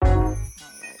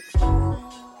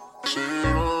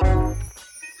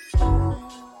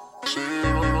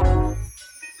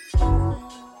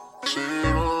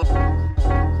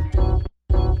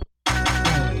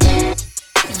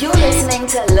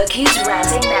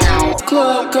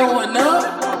club going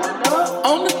up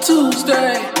on a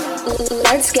Tuesday.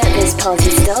 Let's get this party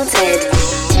started.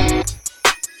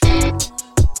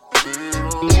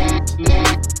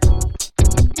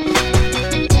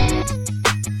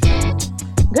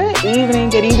 Good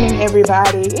evening,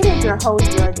 everybody. It is your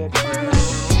host, Jordan Turner,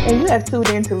 and you have tuned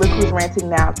in to Look Who's Ranting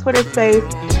Now Twitter space.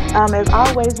 As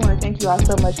always, I want to thank you all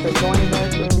so much for joining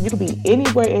us. Remember, you could be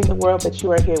anywhere in the world, but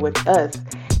you are here with us.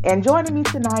 And joining me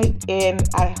tonight, and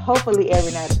hopefully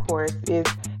every night, of course, is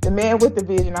the man with the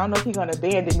vision. I don't know if he's going to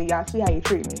abandon me. Y'all see how you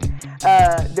treat me.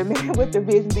 The man with the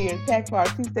vision, the intact for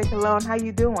Artiste Cologne. How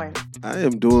you doing? I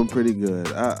am doing pretty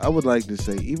good. I would like to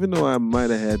say, even though I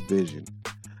might have had vision,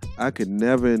 I could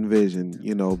never envision,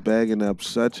 bagging up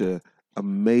such a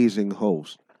amazing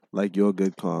host like your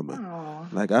good karma.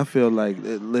 Aww. Like, I feel like,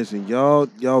 listen, y'all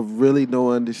really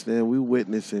don't understand. We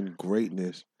witnessing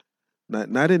greatness,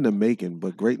 not in the making,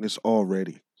 but greatness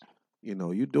already.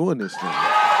 You're doing this thing.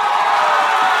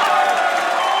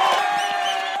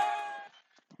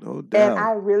 No doubt. And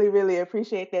I really, really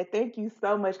appreciate that. Thank you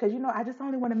so much. Because, I just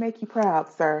only want to make you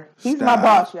proud, sir. He's my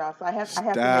boss, y'all. So I have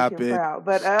to make him proud.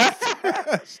 But,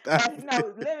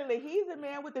 literally, he's the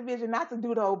man with the vision. Not to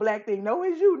do the old black thing. No,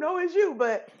 it's you.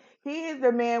 But he is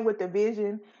the man with the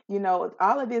vision.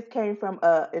 All of this came from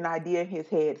an idea in his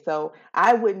head. So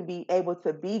I wouldn't be able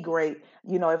to be great,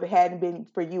 if it hadn't been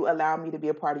for you allowing me to be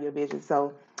a part of your vision.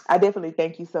 So I definitely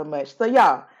thank you so much. So,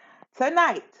 y'all,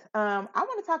 tonight, I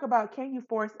want to talk about, can you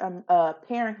force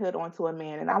parenthood onto a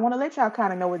man? And I want to let y'all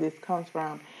kind of know where this comes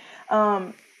from.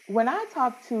 When I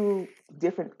talk to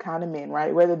different kind of men,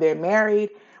 right, whether they're married,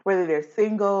 whether they're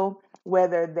single,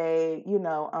 whether they,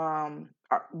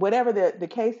 whatever the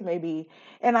case may be,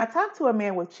 and I talk to a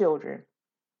man with children,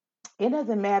 it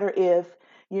doesn't matter if,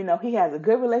 he has a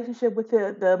good relationship with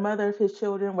the mother of his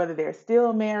children, whether they're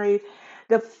still married.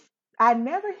 I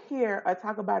never hear or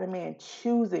talk about a man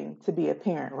choosing to be a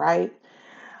parent, right?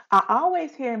 I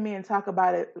always hear men talk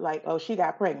about it like, oh, she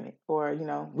got pregnant, or,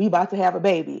 we about to have a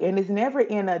baby. And it's never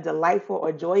in a delightful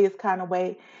or joyous kind of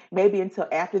way, maybe until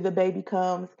after the baby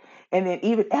comes. And then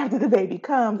even after the baby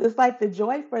comes, it's like the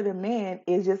joy for the man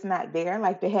is just not there.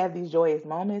 Like, they have these joyous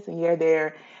moments and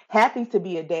they're happy to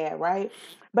be a dad, right?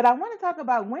 But I want to talk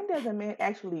about, when does a man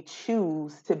actually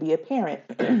choose to be a parent?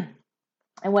 And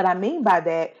what I mean by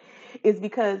that is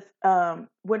because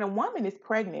when a woman is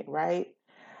pregnant, right,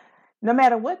 no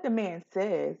matter what the man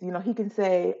says, he can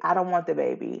say, I don't want the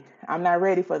baby. I'm not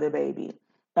ready for the baby.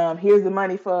 Here's the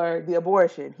money for the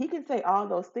abortion. He can say all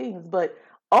those things, but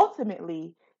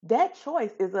ultimately that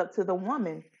choice is up to the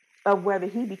woman of whether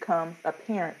he becomes a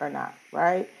parent or not,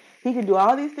 right? He can do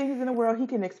all these things in the world. He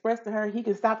can express to her. He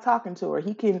can stop talking to her.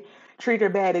 He can treat her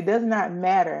bad. It does not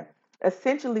matter.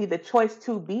 Essentially, the choice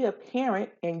to be a parent,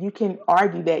 and you can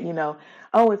argue that,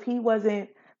 if he wasn't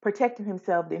protecting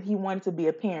himself, then he wanted to be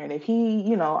a parent. If he,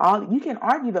 you can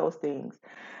argue those things.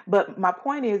 But my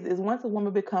point is once a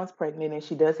woman becomes pregnant and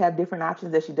she does have different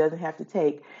options that she doesn't have to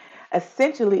take,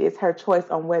 essentially it's her choice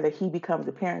on whether he becomes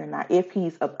a parent or not, if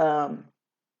he's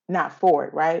not for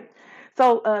it, right?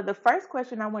 So the first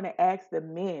question I want to ask the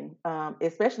men,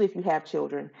 especially if you have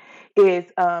children, is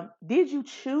did you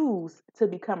choose to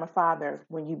become a father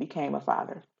when you became a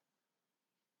father?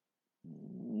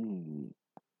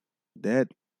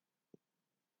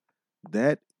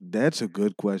 That's a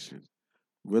good question.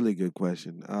 Really good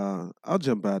question. I'll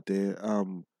jump out there.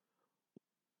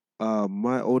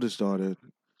 My oldest daughter,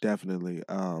 definitely.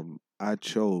 I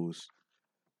chose,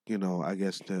 I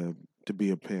guess to be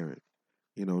a parent.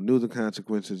 Knew the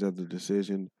consequences of the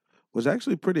decision. Was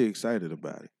actually pretty excited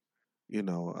about it.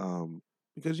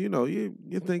 Because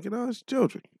you're thinking, oh, it's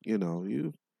children.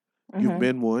 You've Mm-hmm.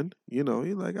 been one. You're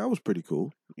like, I was pretty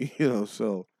cool.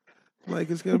 So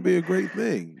like it's gonna be a great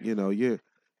thing.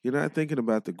 You're not thinking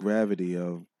about the gravity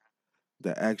of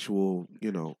the actual,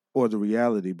 or the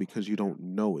reality because you don't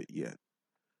know it yet.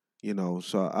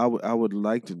 So I would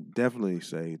like to definitely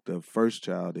say the first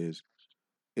child is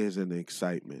an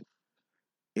excitement.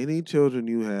 Any children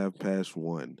you have past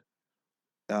one,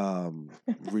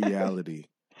 reality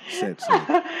sets in.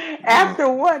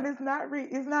 After one, it's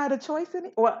not a choice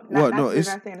well, Well, no, not you're it's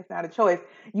not saying it's not a choice.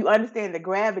 You understand the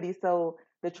gravity, so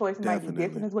the choice might be different,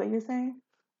 definitely. is what you're saying?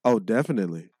 Oh,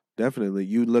 definitely, definitely.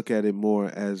 You look at it more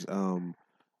as a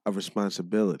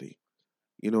responsibility.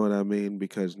 You know what I mean?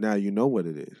 Because now you know what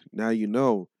it is. Now you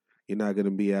know you're not going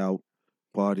to be out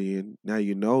partying. Now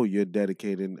you know you're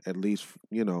dedicating at least,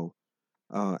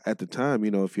 at the time,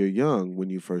 if you're young when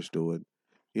you first do it,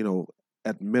 you know,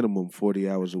 at minimum 40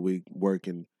 hours a week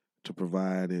working to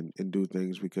provide and do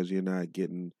things because you're not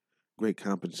getting great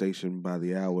compensation by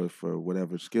the hour for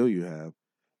whatever skill you have.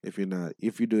 if you're not,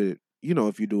 if you do it,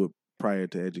 if you do it prior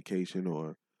to education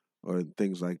or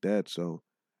things like that. So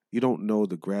you don't know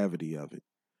the gravity of it.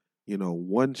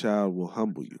 One child will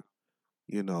humble you,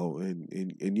 and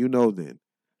then.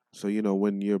 So,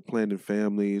 when you're planning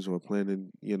families or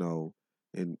planning,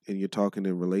 and you're talking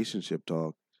in relationship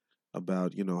talk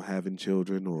about, having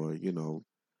children or,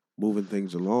 moving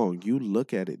things along, you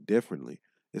look at it differently.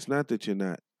 It's not that you're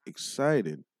not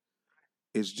excited.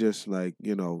 It's just like,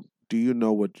 do you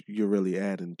know what you're really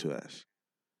adding to us?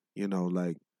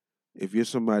 Like if you're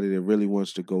somebody that really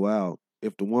wants to go out,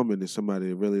 if the woman is somebody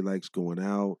that really likes going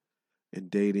out and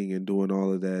dating and doing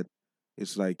all of that,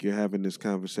 it's like you're having this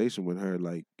conversation with her.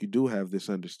 Like you do have this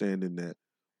understanding that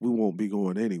we won't be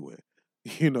going anywhere.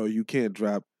 You can't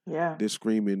drop Yeah. this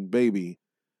screaming baby,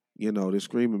 this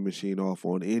screaming machine off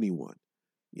on anyone.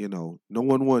 No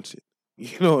one wants it.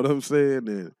 You know what I'm saying?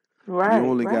 And you Right,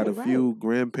 only got right, a right. few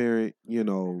grandparent,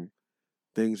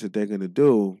 things that they're gonna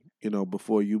do,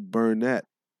 before you burn that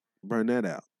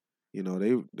out.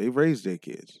 They raised their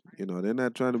kids. They're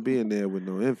not trying to be in there with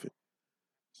no infant.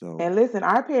 So And listen,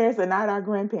 our parents are not our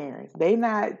grandparents. They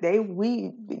not they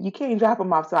we you can't drop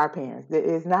them off to our parents.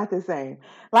 It's not the same.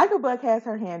 Like a bug has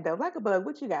her hand up. Like a bug,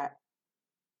 what you got?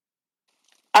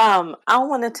 I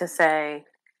wanted to say,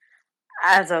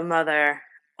 as a mother,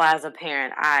 or as a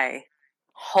parent, I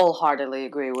wholeheartedly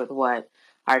agree with what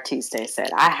Artiste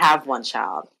said. I have one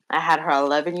child. I had her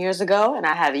 11 years ago, and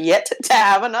I have yet to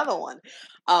have another one,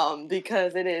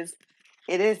 because it is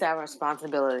that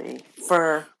responsibility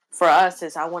for us.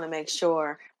 Is I want to make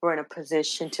sure we're in a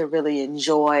position to really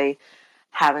enjoy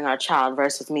having our child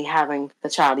versus me having the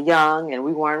child young and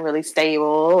we weren't really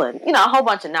stable and a whole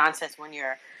bunch of nonsense when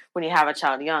you have a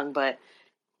child young. But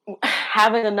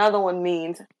having another one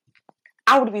means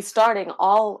I would be starting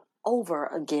all over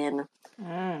again.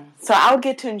 Mm. So I would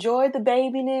get to enjoy the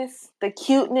babiness, the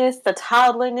cuteness, the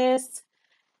toddlerness.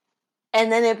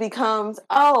 And then it becomes,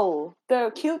 oh,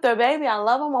 they're cute, they're baby, I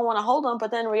love them, I want to hold them.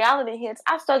 But then reality hits,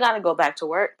 I still got to go back to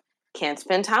work. Can't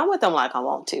spend time with them like I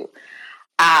want to.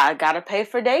 I got to pay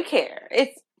for daycare.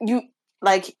 It's, you,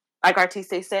 like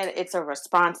Artiste said, it's a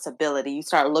responsibility. You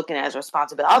start looking at it as a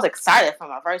responsibility. I was excited for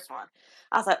my first one.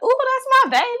 I was like, ooh, that's my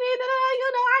baby.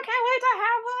 I can't wait to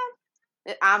have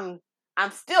her.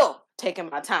 I'm still taking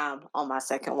my time on my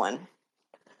second one.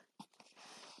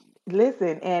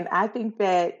 Listen, and I think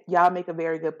that y'all make a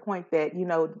very good point that,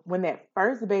 when that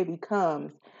first baby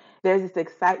comes, there's this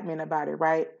excitement about it,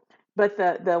 right? But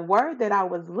the word that I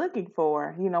was looking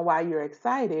for, while you're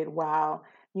excited, while,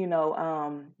 you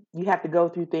have to go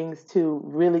through things to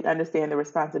really understand the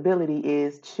responsibility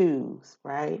is choose,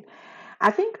 right?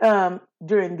 I think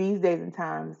during these days and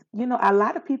times, a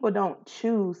lot of people don't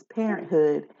choose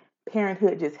parenthood.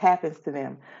 Parenthood just happens to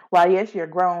them. While yes, you're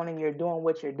grown and you're doing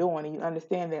what you're doing, and you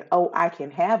understand that, oh, I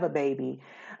can have a baby.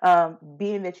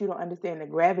 Being that you don't understand the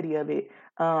gravity of it,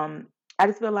 I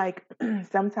just feel like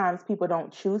sometimes people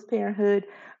don't choose parenthood,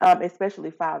 especially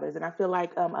fathers. And I feel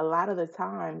like a lot of the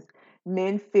times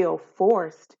men feel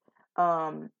forced.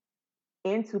 Um,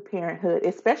 into parenthood,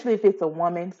 especially if it's a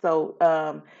woman, so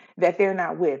that they're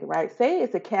not with, right? Say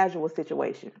it's a casual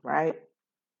situation, right?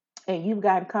 And you've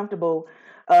gotten comfortable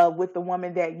with the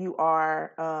woman that you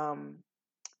are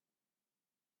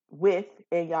with,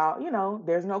 and y'all,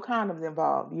 there's no condoms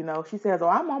involved. She says, "Oh,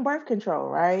 I'm on birth control,"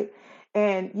 right?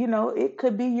 And it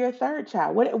could be your third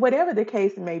child, whatever the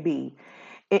case may be.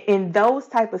 In those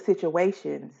type of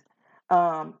situations,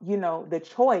 the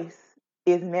choice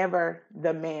is never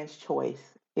the man's choice.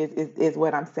 Is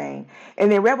what I'm saying.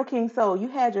 And then Rebel King Soul, you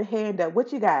had your hand up.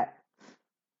 What you got?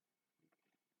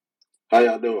 How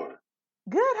y'all doing?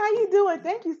 Good. How you doing?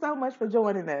 Thank you so much for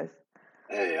joining us.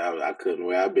 Hey, I couldn't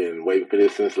wait. I've been waiting for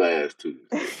this since last Tuesday.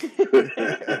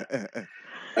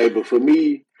 Hey, but for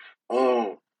me,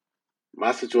 um,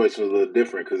 my situation was a little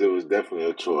different because it was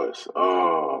definitely a choice.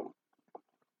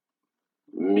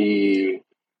 Me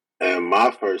and my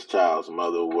first child's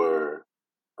mother were.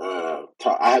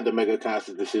 I had to make a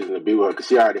conscious decision to be with her because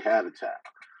she already had a child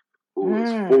who was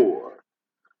Mm. 4,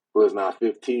 who is now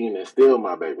 15, and still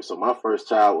my baby. So my first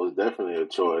child was definitely a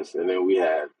choice, and then we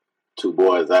had 2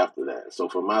 boys after that. So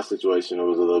for my situation, it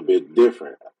was a little bit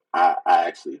different. I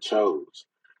actually chose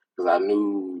because I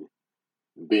knew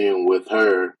being with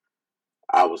her,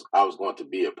 I was going to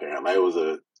be a parent. Like it was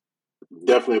a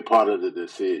definitely part of the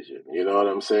decision. You know what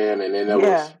I'm saying? And then there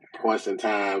Yeah. was points and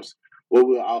times where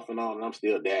we were off and on, and I'm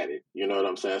still daddy. You know what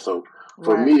I'm saying? So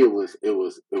for Right. me, it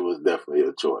was definitely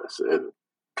a choice, and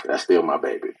that's still my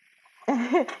baby.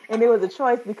 And it was a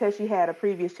choice because she had a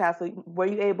previous child. So were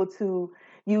you able to,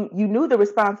 you knew the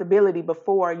responsibility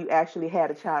before you actually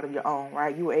had a child of your own,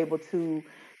 right? You were able to,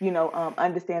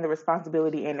 understand the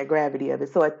responsibility and the gravity of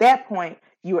it. So at that point,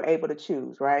 you were able to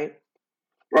choose, right?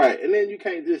 Right, and then you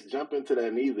can't just jump into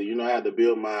that neither. I had to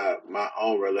build my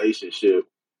own relationship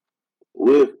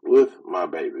with my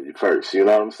baby first. You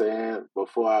know what I'm saying?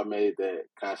 Before I made that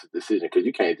conscious decision, because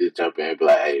you can't just jump in and be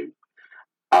like, "Hey,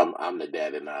 I'm the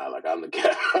daddy now. Like I'm the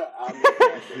cat. I'm the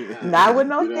captain now." Not with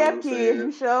no You know what I'm stepkids. You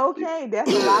saying? sure can't.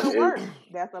 That's a lot of it work.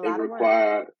 That's a it lot of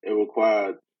work.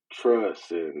 required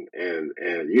trust and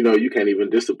you can't even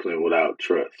discipline without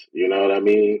trust. You know what I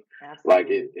mean? Like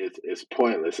Absolutely. it's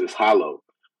pointless. It's hollow.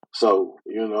 So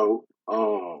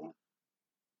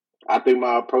I think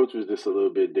my approach was just a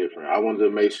little bit different. I wanted to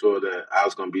make sure that I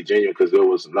was going to be genuine because there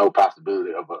was no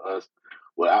possibility of us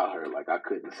without her. Like I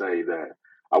couldn't say that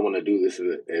I want to do this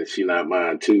and she not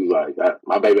mine too. Like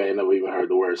my baby ain't never even heard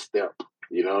the word step.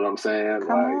 You know what I'm saying? Come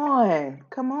Like on.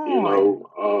 Come you on.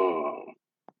 know,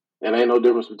 and ain't no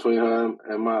difference between her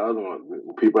and my other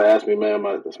one. People ask me, man,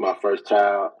 it's my first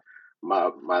child.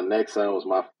 My next son was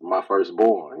my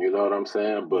firstborn. You know what I'm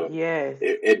saying? But Yes.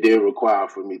 it did require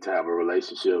for me to have a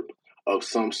relationship of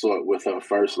some sort with her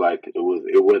first. Like it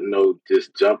wasn't no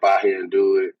just jump out here and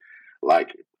do it.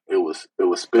 Like it was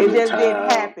It spending just didn't time.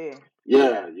 happen.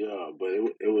 Yeah. But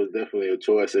it was definitely a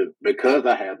choice, and because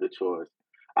I had the choice,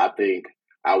 I think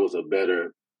I was a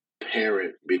better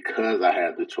parent because I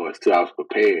had the choice too. I was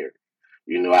prepared.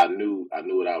 I knew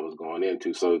what I was going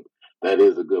into. So that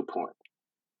is a good point.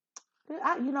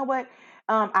 You know what?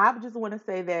 I just want to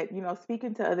say that,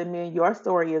 speaking to other men, your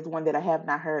story is one that I have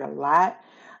not heard a lot.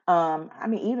 I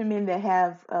mean, even men that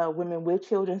have women with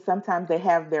children, sometimes they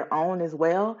have their own as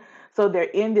well. So they're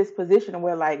in this position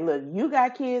where, like, look, you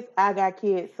got kids, I got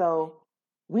kids, so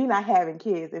we not having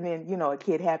kids, and then a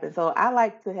kid happens. So I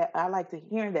like to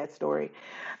hear that story.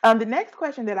 The next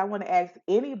question that I want to ask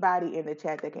anybody in the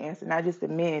chat that can answer, not just the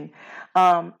men.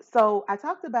 So I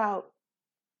talked about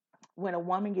when a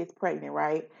woman gets pregnant,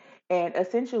 right? And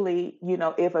essentially,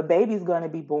 if a baby's going to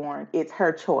be born, it's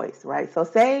her choice, right? So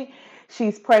say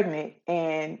she's pregnant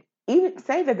and even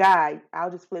say the guy,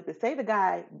 I'll just flip it. Say the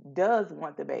guy does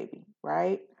want the baby,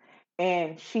 right?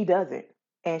 And she doesn't.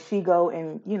 And she go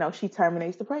and, she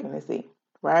terminates the pregnancy,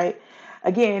 right?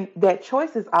 Again, that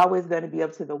choice is always going to be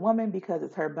up to the woman because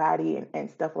it's her body and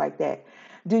stuff like that.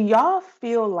 Do y'all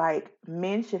feel like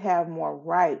men should have more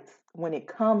rights when it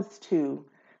comes to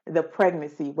the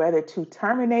pregnancy, whether to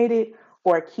terminate it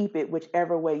or keep it,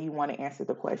 whichever way you want to answer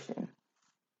the question?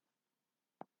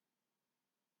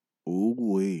 Ooh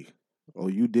wee. Oh,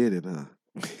 you did it, huh?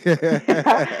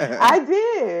 I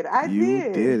did.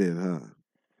 You did it, huh?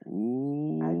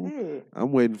 Ooh. I did.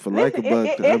 I'm waiting for Listen, Like a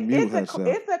Bug to unmute herself.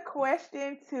 it's a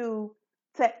question to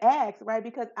ask, right?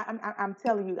 Because I'm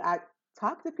telling you, I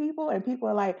talk to people and people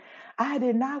are like, I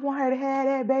did not want her to have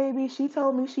that baby. She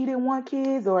told me she didn't want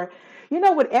kids, or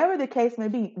whatever the case may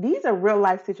be. These are real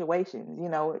life situations.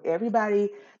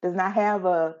 Everybody does not have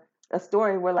a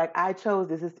story where, like, I chose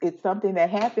this. It's something that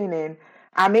happened and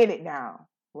I'm in it now,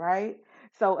 right?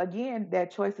 So again,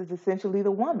 that choice is essentially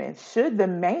the woman. Should the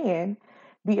man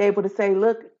be able to say,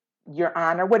 look, Your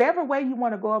Honor, whatever way you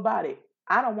want to go about it,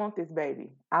 I don't want this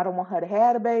baby. I don't want her to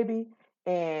have a baby,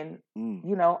 and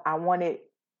I want it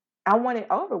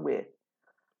over with.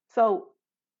 So,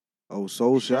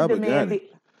 Soul should the Shaba man got it. be?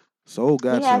 Soul He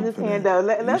got has something his for hand that.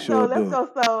 up. Let's sure go. Let's go,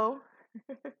 Soul.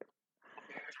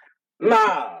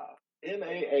 Nah,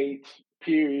 NAH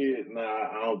period. Nah,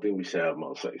 I don't think we should have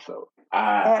more say so.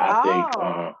 At I think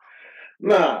all.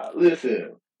 nah.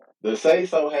 Listen, the say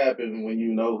so happen when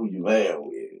you know who you land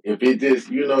with. If it just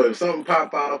if something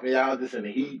pop off and y'all just in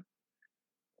the heat,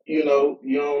 you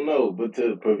don't know. But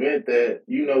to prevent that,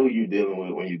 you know who you dealing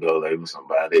with when you go lay with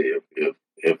somebody.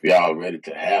 If y'all ready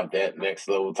to have that next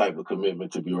level type of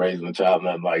commitment to be raising a child,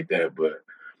 nothing like that. But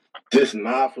just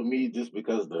not for me, just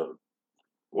because the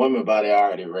woman body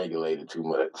already regulated too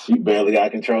much. She barely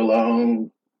got control of her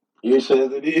own ish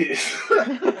as it is.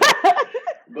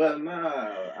 But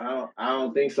nah, I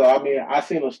don't think so. I mean, I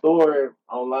seen a story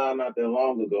online not that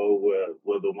long ago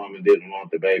where the woman didn't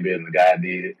want the baby and the guy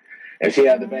did, and she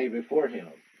had the baby for him,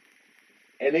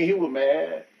 and then he was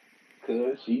mad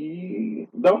because she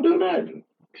don't do nothing.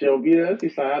 She don't get us. She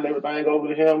signed everything over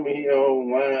to him, and he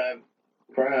online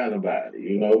crying about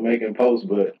it, making posts.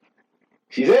 But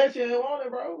she said she didn't want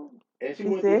it, bro, and she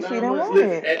went through said she 9 didn't months. want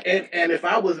Listen, it. and if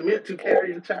I was meant to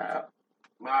carry a child,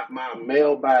 my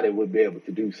male body would be able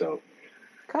to do so.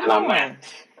 Come And I'm on. not.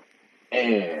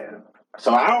 And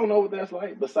so I don't know what that's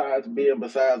like besides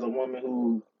a woman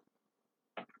who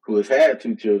has had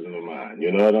 2 children of mine.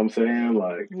 You know what I'm saying?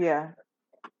 Like, Yeah.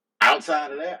 I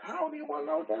outside of that, I don't even want to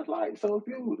know what that's like. So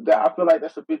I feel like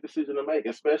that's a big decision to make,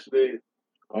 especially,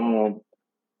 um,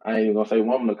 I ain't even gonna say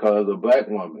woman because a black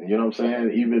woman. You know what I'm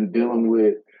saying? Even dealing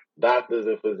with doctors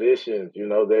and physicians,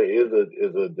 there is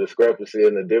a discrepancy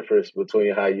and a difference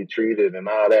between how you treat it and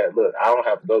all that. Look, I don't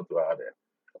have to go through all that,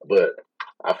 but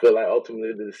I feel like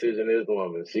ultimately the decision is the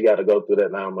woman. She got to go through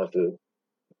that 9 months of,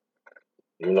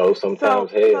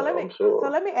 sometimes So hell. I'm so sure.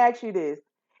 let me ask you this: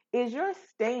 is your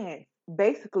stance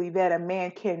basically that a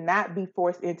man cannot be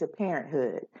forced into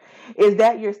parenthood? Is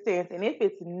that your stance? And if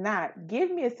it's not,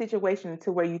 give me a situation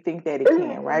to where you think that it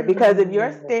can, right? Because if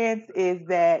your stance is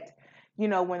that,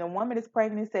 when a woman is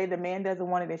pregnant, say the man doesn't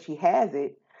want it and she has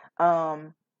it,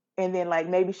 and then like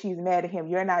maybe she's mad at him,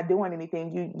 you're not doing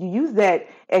anything. You use that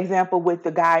example with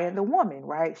the guy and the woman,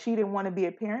 right? She didn't want to be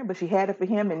a parent, but she had it for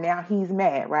him, and now he's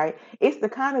mad, right? It's the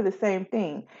kind of the same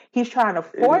thing. He's trying to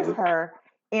It force is. her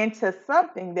into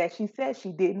something that she said she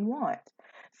didn't want.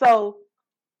 So,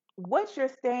 what's your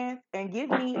stance? And give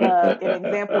me an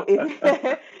example.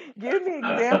 If give me an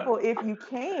example, if you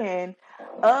can,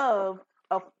 of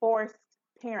a forced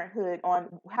parenthood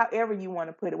on however you want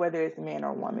to put it, whether it's a man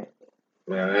or woman.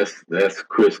 Man, that's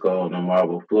Crisco on the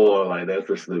marble floor. Like that's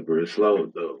a slippery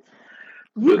slope though.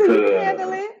 You can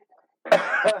handle Because it.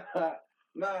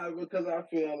 nah, because I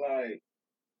feel like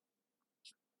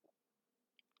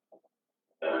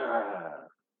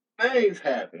things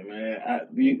happen,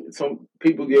 man. Some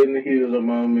people get in the heat of the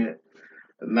moment,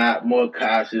 not more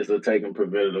cautious or taking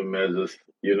preventative measures.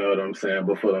 You know what I'm saying?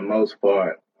 But for the most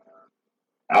part,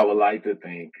 I would like to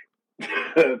think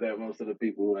that most of the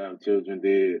people who have children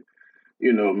did,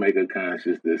 make a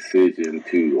conscious decision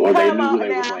to, or they Come knew who on they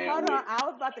were now, playing hold with. on. I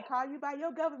was about to call you by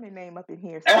your government name up in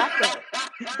here. Stop that.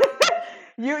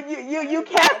 You Hey, but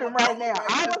capping right now. like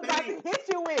I here's was the about thing. to hit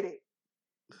you with it.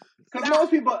 Because Stop.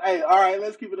 most people, hey, all right,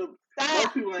 let's keep it up. Most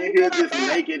Stop. people ain't Keep here it a just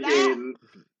buck. naked Stop. heading.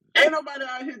 Ain't nobody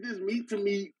out here just meet to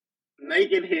meet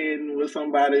naked heading with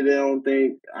somebody they don't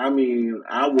think. I mean,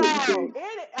 I wouldn't So think.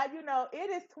 it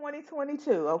is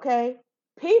 2022. Okay,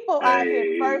 people out here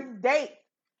Hey, first date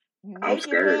I'm naked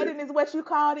scared. heading is what you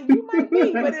called it. You might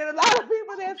be, but there's a lot of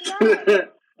people that's not.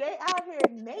 They out here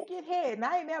naked head, and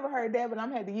I ain't never heard that, but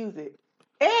I'm had to use it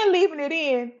and leaving it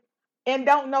in, and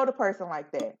don't know the person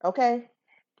like that. Okay,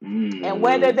 and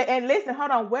Mm. and listen,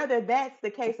 hold on, whether that's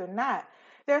the case or not,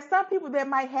 there's some people that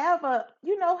might have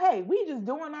hey, we just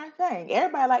doing our thing.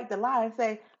 Everybody like to lie and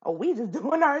say, oh, we just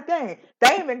doing our thing. They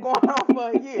ain't been going on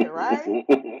for a year, right?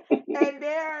 And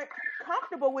they're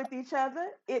comfortable with each other.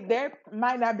 There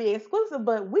might not be exclusive,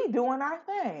 but we doing our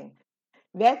thing.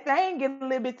 That thing get a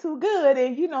little bit too good,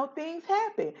 and things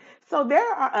happen. So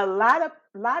there are a lot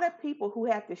of people who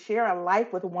have to share a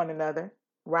life with one another,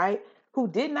 right? Who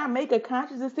did not make a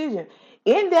conscious decision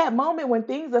in that moment when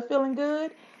things are feeling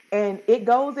good and it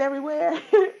goes everywhere.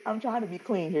 I'm trying to be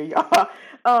clean here, y'all.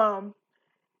 Um,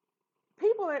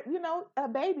 people are, a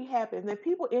baby happens and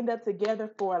people end up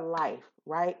together for life,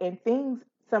 right? And things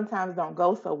sometimes don't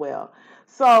go so well.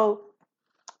 So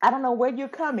I don't know where you're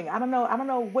coming. I don't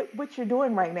know what you're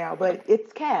doing right now, but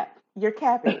it's cap. You're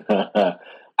capping.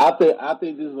 I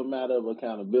think this is a matter of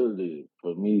accountability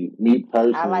for me. Me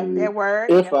I like personally, that word.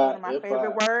 if That's one I of my if I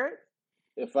favorite words.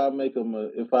 if I make a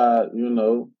mi- if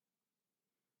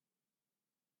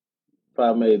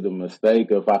I made the mistake,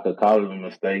 if I could call it a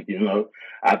mistake,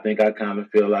 I think I kind of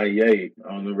feel like, yay,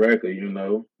 on the record,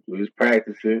 we was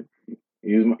practicing.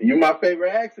 You my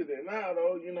favorite accident now,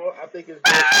 though. I think it's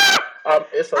just,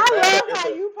 it's a I matter, love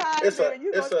how you positive and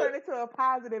you're it's gonna a, turn it to a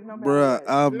positive no matter Bruh, what.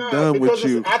 I'm no, done with because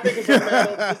you. I think it's a matter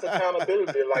of just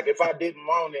accountability. Like if I didn't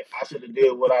want it, I should have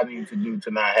did what I need to do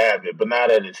to not have it. But now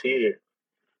that it's here,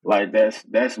 like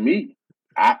that's me.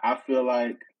 I feel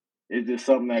like it's just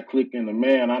something that clicked in the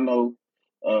man. I know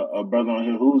a brother on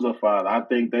here who's a father. I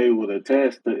think they would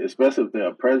attest to, especially if they're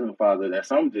a present father, that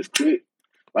something just clicked.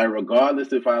 Like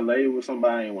regardless if I lay with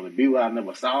somebody I didn't want to be with, I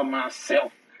never saw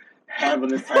myself having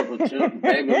this type of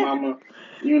baby mama.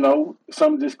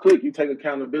 Something just click. You take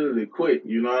accountability quick.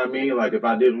 You know what I mean? Like if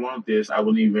I didn't want this, I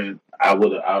would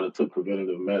have took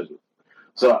preventative measures.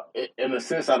 So in a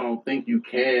sense, I don't think you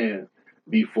can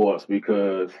be forced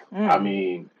because I Mm.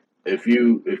 mean, if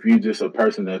you just a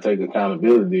person that take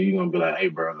accountability, you're gonna be like, hey,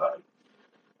 bro, like,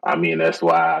 I mean, that's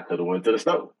why I could have went to the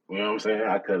store. You know what I'm saying?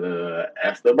 I could have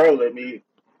asked the bro, let me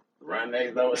run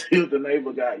next door and see what the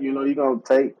neighbor got. You're gonna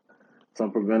take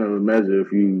some preventative measure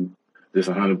if you just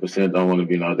 100% don't want to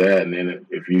be no dad, and then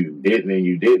if you didn't and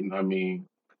you didn't, I mean,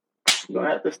 you're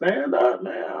gonna have to stand up,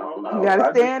 man. I don't You know. gotta I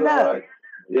just stand feel up. like,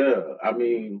 yeah. I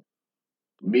mean,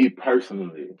 me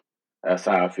personally, that's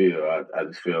how I feel. I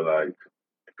just feel like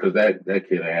because that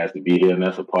kid has to be here, and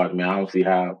that's a part of me. I don't see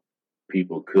how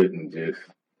people couldn't just.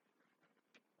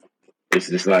 It's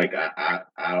just like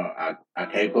I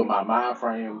can't put my mind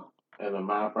frame in the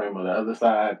mind frame of the other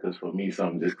side, because for me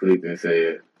something just clicked and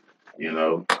said, you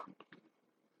know,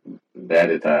 that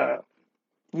is how.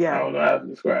 I Yeah. don't know how to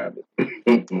describe it.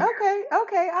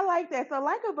 Okay. I like that. So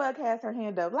like a bug has her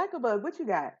hand up. Like a bug, what you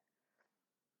got?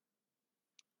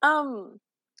 Um,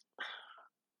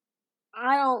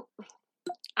 I don't.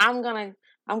 I'm gonna.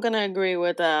 I'm gonna agree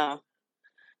with a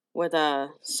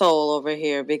soul over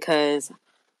here, because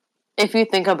if you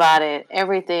think about it,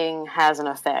 everything has an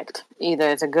effect. Either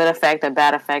it's a good effect or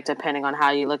bad effect, depending on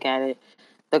how you look at it.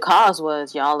 The cause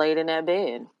was y'all laid in that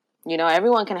bed. You know,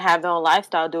 everyone can have their own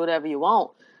lifestyle, do whatever you want,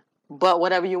 but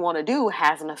whatever you want to do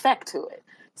has an effect to it.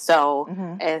 So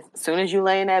Mm-hmm. as soon as you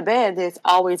lay in that bed, there's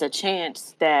always a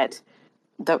chance that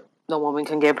the the woman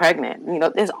can get pregnant. You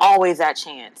know, there's always that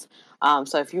chance.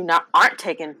 So if you not aren't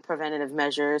taking preventative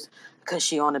measures because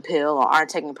she on a pill, or aren't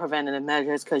taking preventative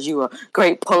measures because you a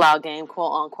great pull-out game,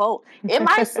 quote unquote, it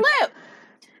might slip.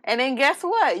 And then guess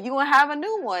what? You're going to have a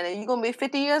new one, and you're going to be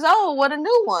 50 years old with a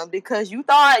new one because you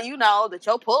thought, that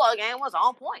your pull-out game was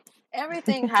on point.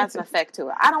 Everything has an effect to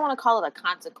it. I don't want to call it a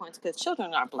consequence because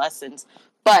children are blessings,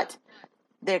 but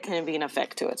there can be an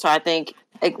effect to it. So I think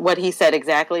what he said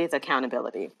exactly is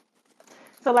accountability.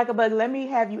 So, like a bug, let me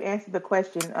have you answer the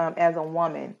question as a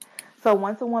woman. So,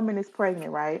 once a woman is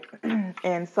pregnant, right,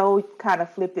 and so kind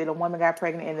of flipped it, a woman got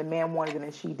pregnant and the man wanted it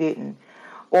and she didn't,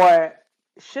 or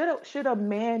should a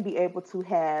man be able to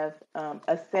have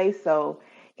a say so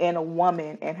in a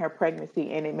woman and her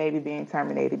pregnancy and it maybe being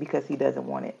terminated because he doesn't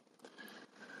want it?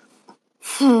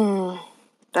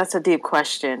 That's a deep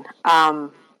question. I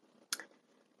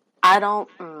don't.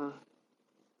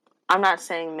 I'm not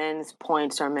saying men's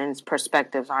points or men's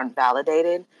perspectives aren't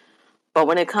validated, but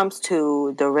when it comes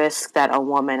to the risk that a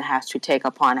woman has to take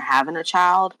upon having a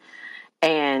child,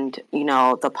 and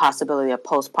the possibility of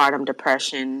postpartum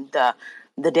depression,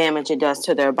 the damage it does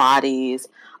to their bodies.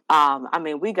 I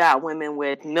mean, we got women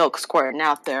with milk squirting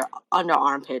out their under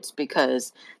armpits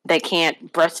because they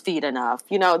can't breastfeed enough.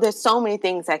 There's so many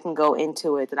things that can go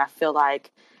into it that I feel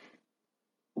like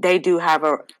they do have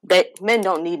men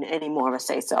don't need any more of a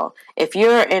say so. If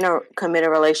you're in a committed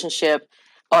relationship,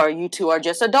 or you two are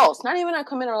just adults, not even a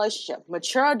committed relationship,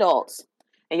 mature adults,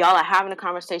 and y'all are having a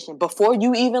conversation before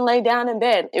you even lay down in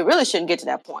bed, it really shouldn't get to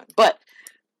that point. But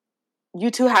you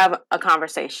two have a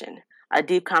conversation, a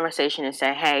deep conversation, and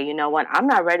say, hey, you know what? I'm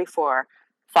not ready for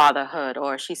fatherhood.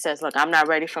 Or she says, look, I'm not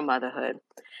ready for motherhood.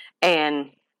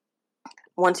 And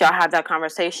once y'all have that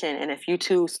conversation, and if you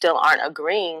two still aren't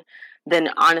agreeing, then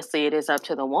honestly, it is up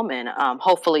to the woman.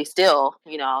 Hopefully, still,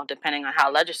 depending on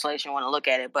how legislation want to look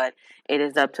at it, but it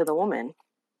is up to the woman.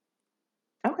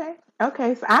 Okay.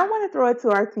 So I want to throw it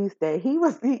to Artiste.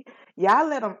 Y'all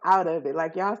let him out of it.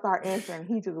 Like y'all start answering,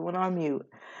 he just went on mute.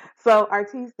 So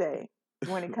Artiste,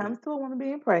 when it comes to a woman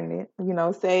being pregnant,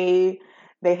 say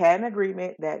they had an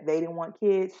agreement that they didn't want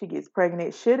kids, she gets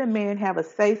pregnant. Should a man have a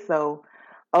say so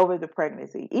over the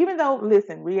pregnancy? Even though,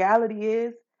 listen, reality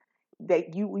is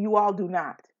that you all do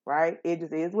not, right? It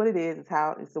just is what it is.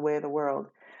 It's the way of the world.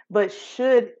 But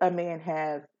should a man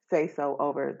have say so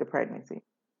over the pregnancy?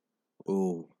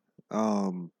 Ooh,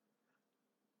 um,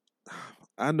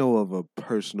 I know of a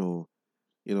personal,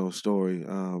 story,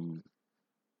 of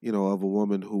a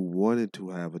woman who wanted to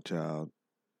have a child,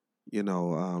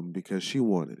 because she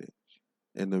wanted it,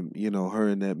 and her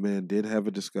and that man did have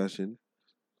a discussion.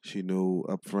 She knew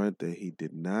up front that he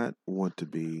did not want to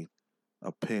be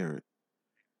a parent,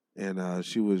 and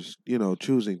she was,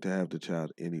 choosing to have the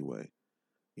child anyway.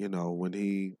 When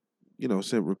he,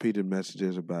 sent repeated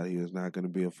messages about he was not going to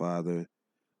be a father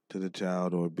to the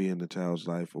child or be in the child's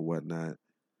life or whatnot,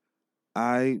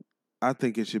 I I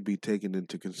think it should be taken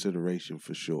into consideration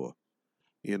for sure.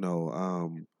 You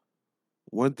know,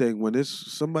 one thing when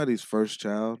it's somebody's first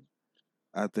child,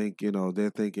 I think they're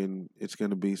thinking it's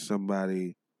going to be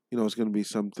somebody, it's going to be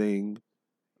something,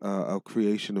 a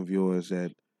creation of yours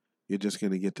that you're just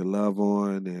going to get to love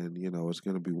on, and it's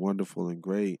going to be wonderful and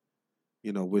great.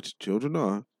 Which children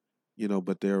are,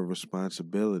 but they're a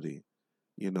responsibility.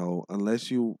 Unless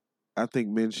you, I think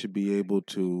men should be able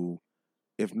to,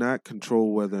 if not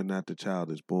control whether or not the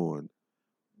child is born,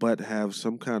 but have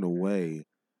some kind of way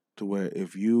to where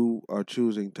if you are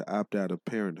choosing to opt out of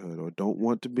parenthood or don't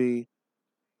want to be,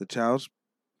 the child's,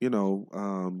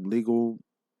 legal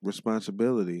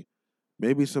responsibility,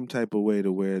 maybe some type of way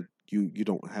to where you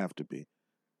don't have to be.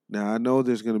 Now I know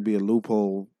there's going to be a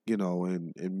loophole,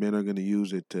 and men are going to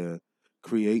use it to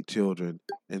create children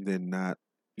and then not,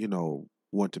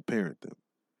 want to parent them.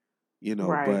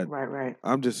 Right, But right, right.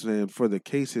 I'm just saying for the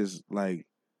cases like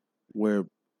where,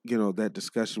 that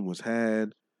discussion was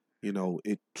had,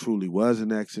 it truly was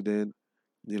an accident,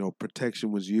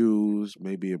 protection was used,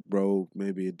 maybe it broke,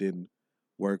 maybe it didn't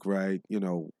work right,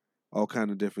 all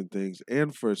kind of different things.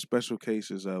 And for special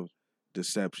cases of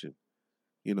deception,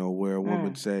 where a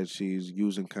woman Mm, said she's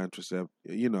using contraceptive,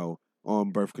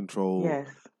 on birth control, yes.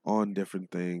 on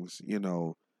different things,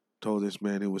 told this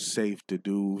man it was safe to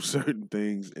do certain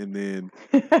things, and then,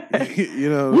 you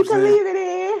know what I'm You can saying? leave it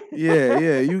in. Yeah,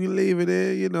 yeah, you can leave it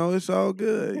in, it's all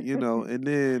good, and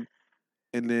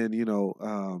then,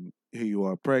 here you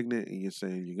are pregnant, and you're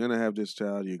saying you're gonna have this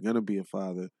child, you're gonna be a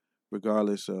father,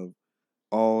 regardless of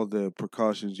all the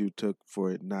precautions you took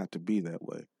for it not to be that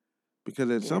way. Because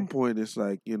at some Yes. point, it's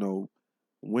like,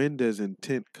 when does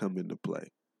intent come into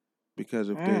play? Because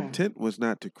if the Mm, intent was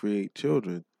not to create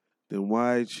children, then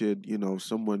why should,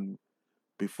 someone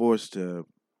be forced to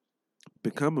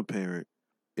become a parent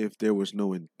if there was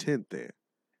no intent there?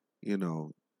 You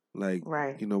know, like,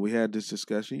 right. we had this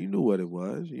discussion, you knew what it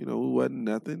was, it wasn't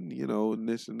nothing, and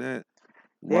this and that.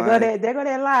 There go Why? that. There go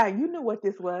that line. You knew what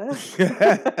this was.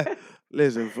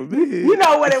 Listen, for You me,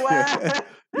 know what it was.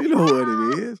 you know what it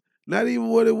is. Not even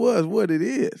what it was, what it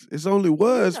is. It's only You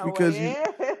was know what because it is.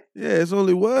 yeah, it's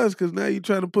only was because now you're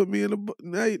trying to put me in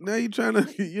now you trying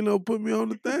to, put me on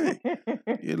the thing,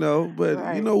 but you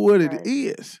Right. know what it Right.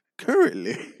 is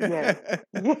currently, Yes.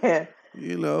 Yeah.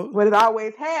 you know, What it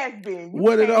always has been. You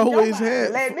what it changed your always mind.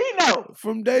 had Let me know.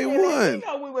 from You day didn't let me one.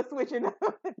 know we were switching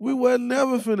up. We wasn't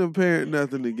never finna parent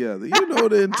nothing together. You know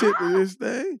the intent of this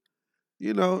thing.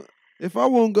 You know, if I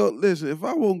won't go, listen, if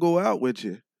I won't go out with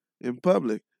you in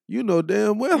public, you know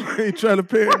damn well I ain't trying to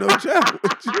parent no child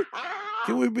with you.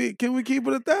 Can we keep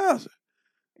it 1,000?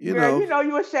 You Girl, know, you know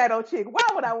you a shadow chick. Why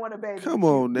would I want a baby come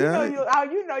with you? on You know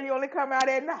now. you only come out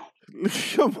at night.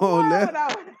 Come on Why now. would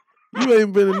I? You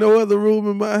ain't been in no other room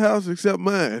in my house except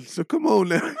mine. So come on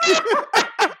now.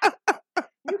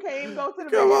 You can't even go to the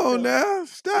Come on bathroom. now. Get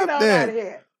Stop on out that. of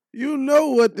here. You know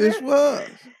what this was.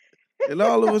 And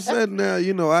all of a sudden now,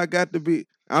 I got to be,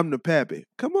 I'm the pappy.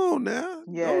 Come on now.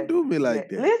 Don't Yes, do me yes. like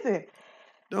that. Listen,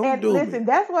 Don't and do me. listen.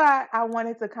 That's why I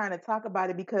wanted to kind of talk about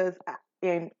it because,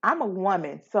 and I'm a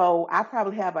woman, so I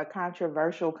probably have a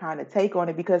controversial kind of take on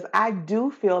it because I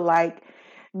do feel like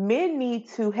men need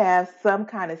to have some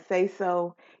kind of say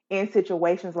so in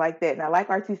situations like that. Now, like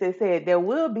Artisa said, there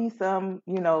will be some,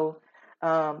 they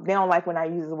don't like when I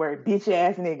use the word bitch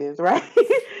ass niggas, right?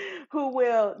 Who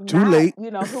will Too not, late. who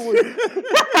will,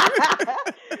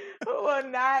 who will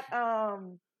not,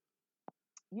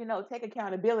 take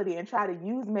accountability and try to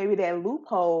use maybe that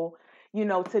loophole,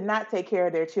 to not take care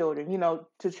of their children,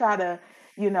 to try to,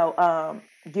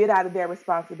 get out of their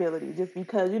responsibility just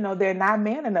because, they're not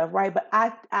man enough, right? But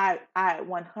I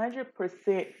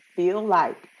 100% feel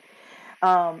like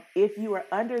if you are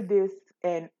under this,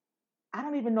 and I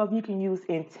don't even know if you can use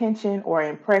intention or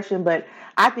impression, but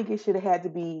I think it should have had to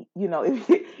be,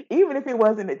 even if it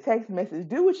wasn't a text message,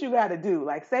 do what you got to do.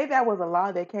 Like, say that was a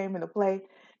law that came into play,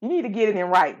 you need to get it in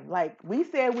writing. Like, we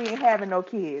said we ain't having no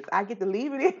kids. I get to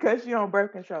leave it in because you're on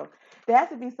birth control. There has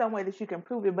to be some way that you can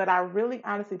prove it. But I really,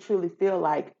 honestly, truly feel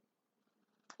like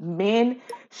men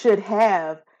should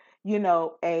have,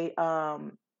 a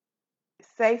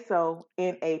say so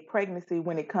in a pregnancy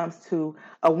when it comes to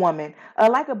a woman.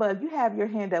 Like a bug, you have your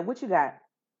hand up. What you got?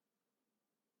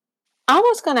 I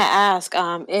was going to ask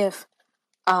if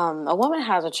a woman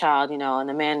has a child, and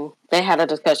the man, they had a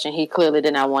discussion. He clearly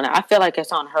did not want it. I feel like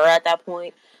it's on her at that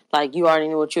point. Like, you already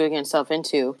knew what you were getting yourself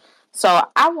into. So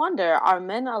I wonder, are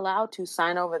men allowed to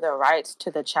sign over their rights to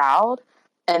the child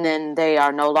and then they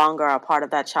are no longer a part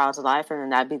of that child's life and then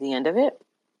that'd be the end of it?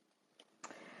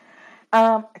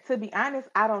 To be honest,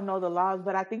 I don't know the laws,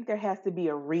 but I think there has to be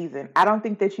a reason. I don't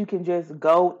think that you can just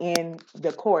go in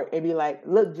the court and be like,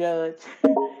 look, judge,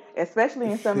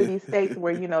 especially in some of these states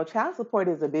where, child support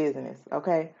is a business.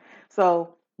 Okay.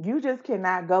 So you just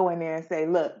cannot go in there and say,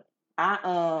 look,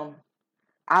 I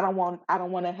I don't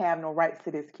want to have no rights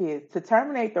to this kid. To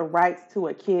terminate the rights to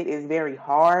a kid is very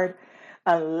hard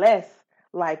unless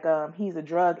like he's a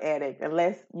drug addict,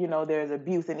 unless there's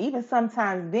abuse. And even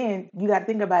sometimes then you got to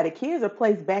think about it, kids are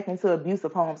placed back into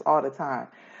abusive homes all the time.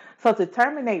 So to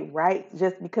terminate rights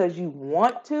just because you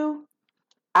want to,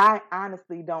 I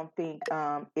honestly don't think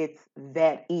it's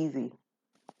that easy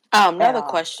at Another all.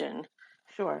 question.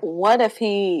 Sure. What if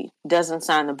he doesn't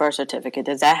sign the birth certificate?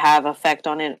 Does that have effect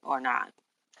on it or not?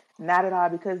 Not at all,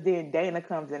 because then Dana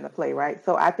comes into play, right?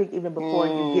 So I think even before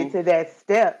you get Mm, to that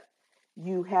step,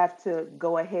 you have to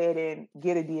go ahead and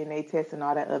get a DNA test and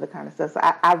all that other kind of stuff. So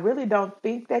I really don't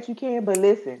think that you can. But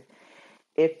listen,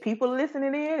 if people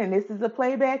listening in and this is a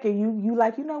playback and you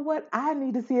like, you know what, I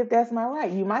need to see if that's my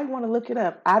right. You might want to look it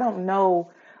up. I don't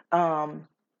know um,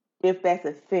 if that's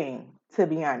a thing. To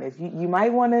be honest, you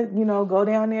might want to go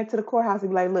down there to the courthouse and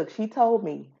be like, look, she told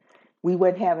me we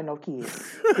wasn't having no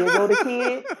kids. Here go the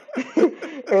kid,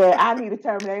 and I need to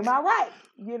terminate my rights.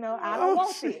 I don't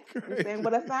want this. This ain't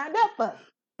what I signed up for.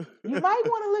 You might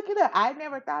want to look it up. I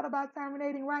never thought about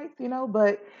terminating rights,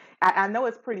 but I know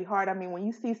it's pretty hard. I mean, when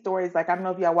you see stories like, I don't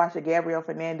know if y'all watched the Gabriel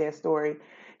Fernandez story,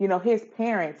 his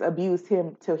parents abused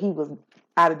him till he was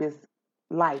out of this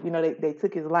life. They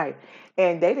took his life,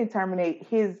 and they didn't terminate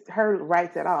her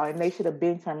rights at all, and they should have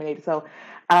been terminated. So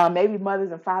maybe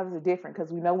mothers and fathers are different,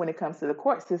 because we know when it comes to the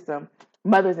court system,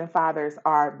 mothers and fathers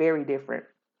are very different.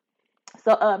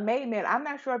 So, Made Man, I'm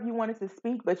not sure if you wanted to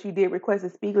speak, but you did request to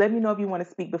speak. Let me know if you want to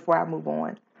speak before I move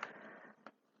on.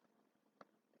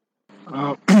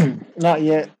 Uh, Not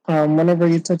yet. Whenever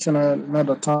you touch on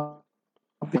another topic,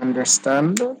 I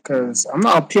understand because I'm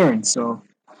not a parent, so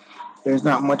there's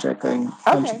not much I can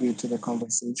Okay, contribute to the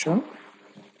conversation.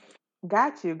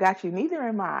 got you, got you. Neither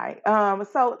am I.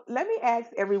 So let me ask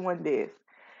everyone this.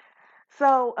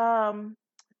 So,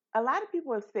 a lot of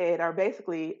people have said, or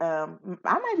basically, I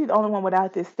might be the only one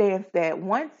without this stance, that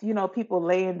once people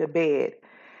lay in the bed,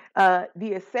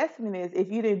 the assessment is, if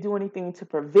you didn't do anything to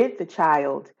prevent the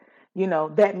child,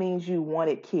 that means you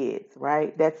wanted kids,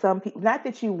 right? That some people, not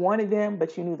that you wanted them,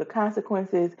 but you knew the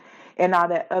consequences and all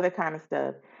that other kind of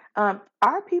stuff.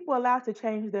 Are people allowed to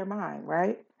change their mind,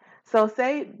 right? So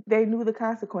say they knew the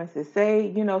consequences.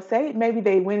 Say maybe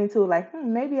they went into it like,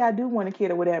 maybe I do want a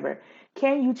kid or whatever.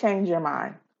 Can you change your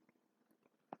mind,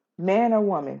 man or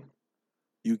woman?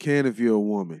 You can if you're a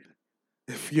woman.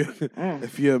 If you're Mm.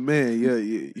 if you're a man,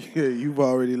 you've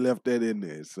already left that in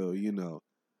there. So you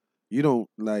don't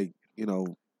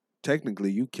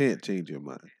technically you can't change your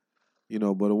mind.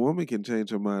 But a woman can change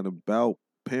her mind about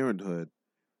parenthood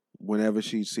whenever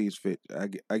she sees fit.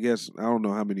 I guess I don't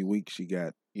know how many weeks she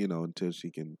got, until she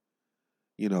can,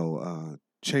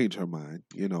 change her mind,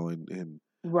 and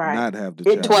Right. not have the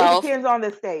It child. 12. depends on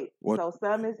the state. What So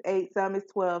some is 8, some is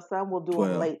 12, some will do them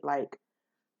 12? late, like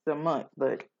some months,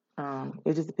 but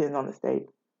it just depends on the state.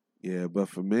 Yeah, but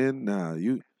for men, nah.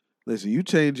 You listen. You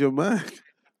change your mind.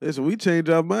 Listen, we change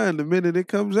our mind the minute it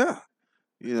comes out.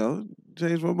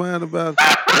 Change my mind about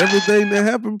everything that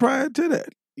happened prior to that.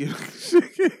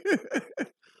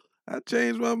 I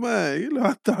changed my mind.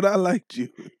 I thought I liked you.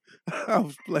 I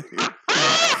was playing.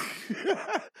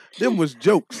 Them was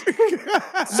jokes.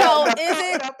 So The is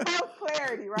it post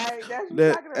clarity, right? That's what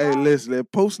you're talking Hey, about. listen,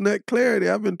 that post nut clarity,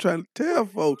 I've been trying to tell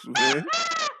folks, man.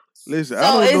 Listen, I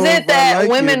so don't is know it if I that like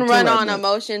you women until run I on nut.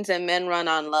 emotions and men run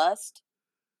on lust?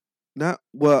 Not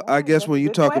well. I guess That's a when you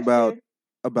good talk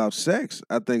about question. sex,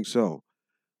 I think so.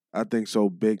 I think so,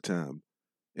 big time.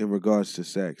 In regards to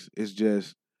sex, it's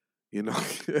just you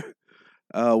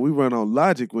know, we run on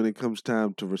logic when it comes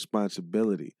time to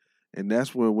responsibility, and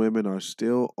that's where women are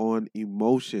still on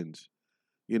emotions.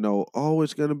 Oh,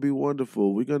 it's gonna be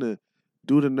wonderful. We're gonna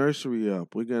do the nursery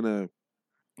up. We're gonna,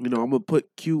 I'm gonna put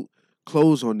cute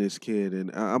clothes on this kid, and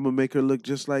I'm gonna make her look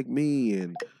just like me,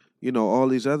 and all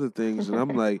these other things. And I'm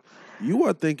like, you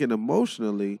are thinking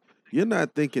emotionally. You're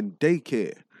not thinking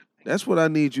daycare. That's what I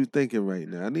need you thinking right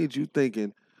now. I need you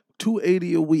thinking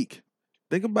 280 a week.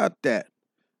 Think about that.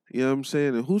 You know what I'm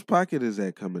saying? And whose pocket is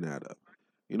that coming out of?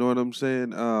 You know what I'm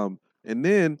saying? And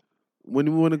then when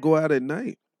you want to go out at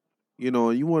night,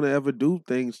 and you want to ever do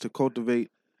things to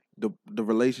cultivate the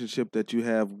relationship that you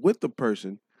have with the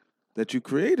person that you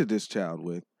created this child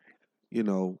with,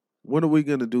 what are we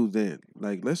gonna do then?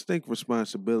 Like, let's think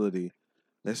responsibility.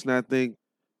 Let's not think,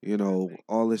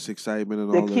 all this excitement and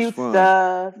The all this cute fun.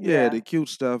 stuff, Yeah, yeah. the cute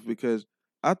stuff because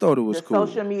I thought it was The cool.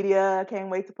 social media, can't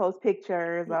wait to post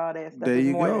pictures, all that stuff There is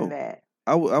you more than go. that.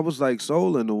 I was like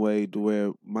soul in a way to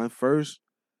where my first,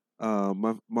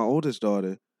 my oldest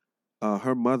daughter,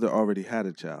 her mother already had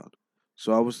a child,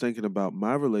 so I was thinking about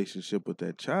my relationship with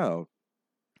that child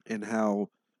and how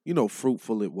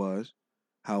fruitful it was,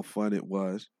 how fun it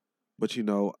was. But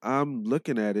I'm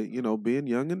looking at it, being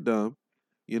young and dumb,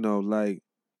 like,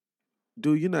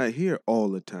 dude, you're not here all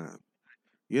the time.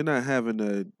 You're not having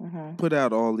to Hmm. put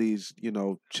out all these,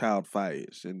 child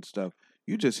fires and stuff.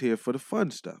 You just here for the fun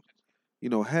stuff.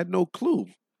 Had no clue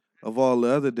of all the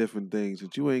other different things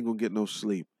that you ain't gonna get no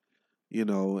sleep. And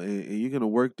you're gonna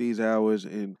work these hours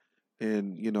and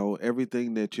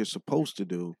everything that you're supposed to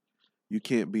do, you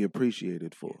can't be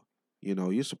appreciated for.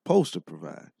 You're supposed to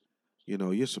provide.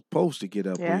 You're supposed to get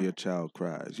up when Yeah. your child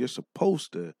cries. You're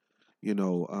supposed to, you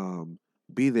know, um,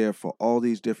 be there for all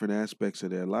these different aspects of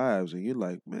their lives. And you're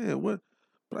like, man,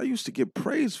 but I used to get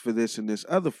praised for this in this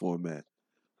other format.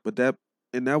 But that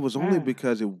was only Mm,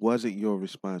 because it wasn't your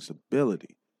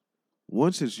responsibility.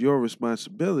 Once it's your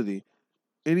responsibility,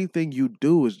 anything you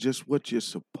do is just what you're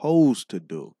supposed to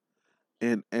do.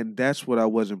 And that's what I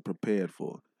wasn't prepared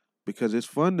for. Because it's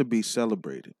fun to be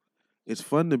celebrated. It's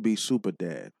fun to be super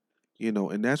dad.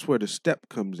 And that's where the step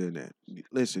comes in at.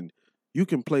 Listen, you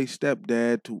can play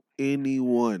stepdad to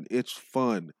anyone. It's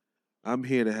fun. I'm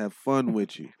here to have fun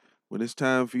with you. When it's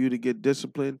time for you to get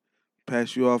disciplined,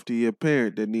 pass you off to your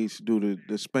parent that needs to do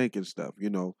the spanking stuff.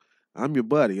 I'm your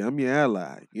buddy. I'm your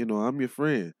ally. I'm your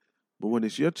friend. But when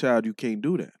it's your child, you can't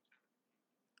do that.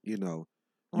 You know,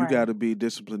 you got right. to be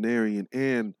disciplinarian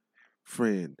and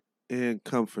friend and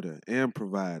comforter and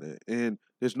provider. And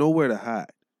there's nowhere to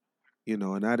hide,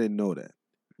 and I didn't know that,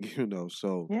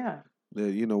 so Yeah.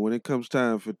 when it comes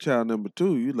time for child number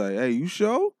two, you like, hey, you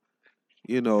sure?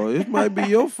 It might be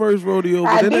your first rodeo,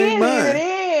 but I it ain't did leave it mine.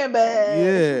 in, but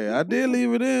Yeah, I did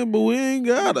leave it in, but we ain't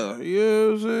gotta. You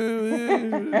know what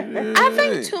I'm I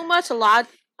think saying? too much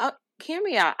logic. Hear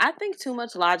me out. I think too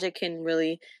much logic can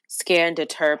really scare and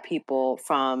deter people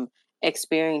from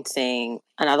experiencing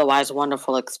an otherwise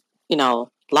wonderful,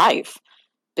 life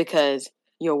because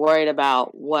you're worried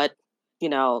about what,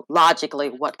 logically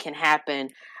what can happen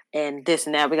and this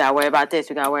and that. We gotta worry about this.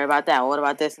 We gotta worry about that. What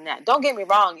about this and that? Don't get me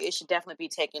wrong. It should definitely be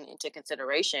taken into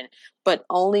consideration, but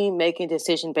only making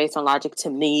decisions based on logic to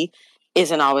me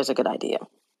isn't always a good idea.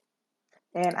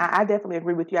 and I definitely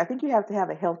agree with you. I think you have to have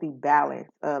a healthy balance,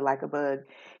 like a bug.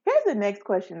 Here's the next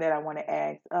question that I want to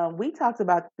ask. We talked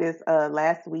about this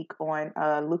last week on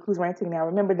Look Who's Ranting Now.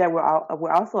 Remember that we're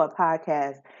also a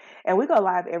podcast, and we go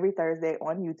live every Thursday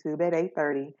on YouTube at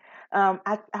 8:30.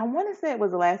 I want to say it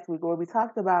was last week where we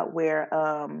talked about where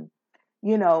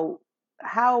you know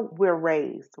how we're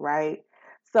raised, right?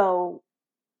 So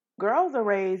girls are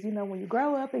raised, when you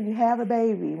grow up and you have a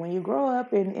baby, when you grow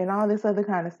up and all this other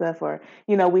kind of stuff, or,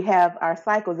 we have our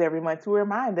cycles every month to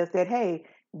remind us that, hey,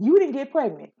 you didn't get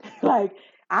pregnant. Like,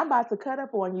 I'm about to cut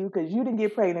up on you because you didn't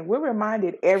get pregnant. We're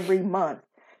reminded every month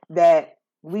that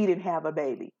we didn't have a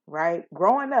baby, right?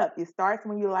 Growing up, it starts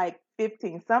when you're like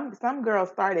 15. Some girls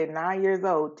start at 9 years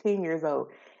old, 10 years old.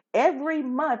 Every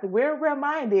month, we're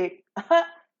reminded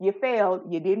you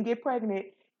failed, you didn't get pregnant,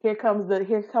 here comes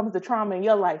the trauma in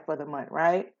your life for the month,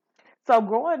 right? So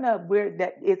growing up, we're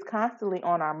that it's constantly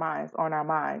on our minds.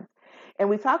 And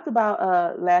we talked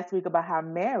about last week about how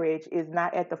marriage is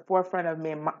not at the forefront of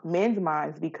men's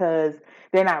minds because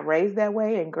they're not raised that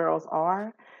way and girls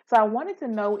are. So I wanted to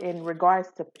know in regards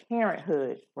to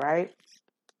parenthood, right?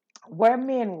 Were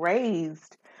men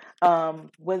raised?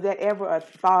 Was that ever a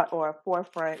thought or a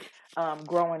forefront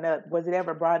growing up? Was it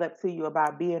ever brought up to you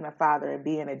about being a father and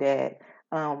being a dad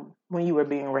when you were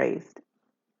being raised?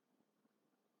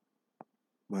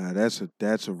 Wow, that's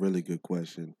a really good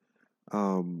question.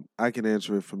 I can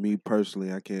answer it for me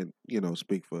personally. I can't,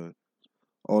 speak for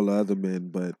all the other men,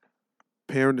 but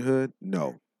parenthood,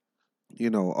 no.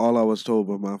 All I was told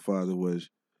by my father was,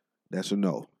 that's a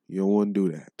no. You don't want to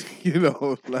do that.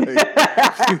 Like,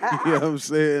 you know what I'm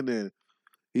saying? And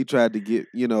he tried to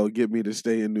get me to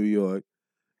stay in New York,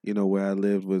 where I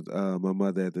lived with my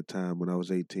mother at the time when I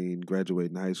was 18,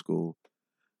 graduating high school.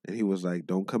 And he was like,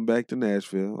 don't come back to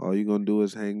Nashville. All you're going to do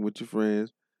is hang with your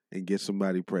friends and get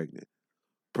somebody pregnant.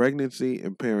 Pregnancy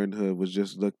and parenthood was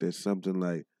just looked at something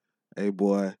like, hey,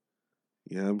 boy,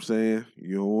 you know what I'm saying?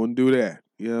 You don't want to do that.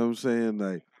 You know what I'm saying?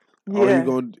 Like, all you Yeah.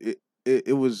 going to,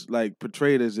 it was like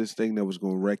portrayed as this thing that was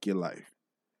going to wreck your life,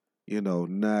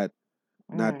 not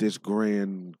Mm. this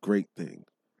grand, great thing,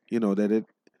 that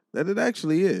it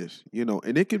actually is,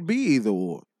 and it could be either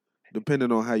or,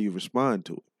 depending on how you respond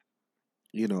to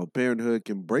it. Parenthood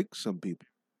can break some people.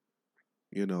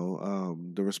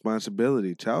 The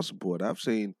responsibility, child support. I've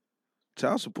seen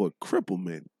child support cripple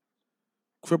men,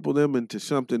 cripple them into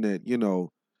something that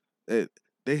that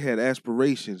they had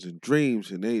aspirations and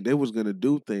dreams, and they was gonna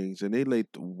do things, and they let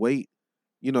the weight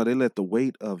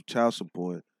of child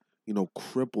support,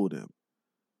 cripple them.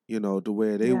 To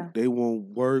where they Yeah. they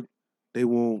won't work, they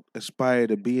won't aspire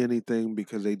to be anything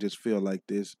because they just feel like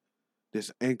this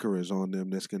anchor is on them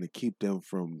that's gonna keep them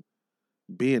from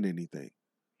being anything.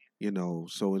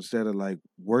 So instead of like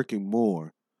working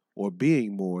more or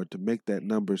being more to make that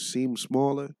number seem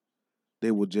smaller, they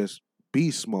will just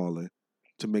be smaller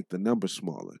to make the number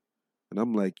smaller. And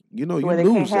I'm like, you Where they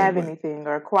can't lose that have way. anything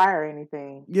or acquire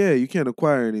anything. Yeah, you can't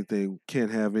acquire anything,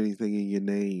 can't have anything in your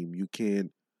name. You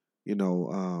can't, you know,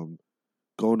 um,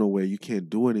 go nowhere. You can't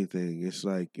do anything. It's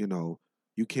like,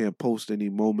 you can't post any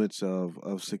moments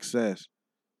of success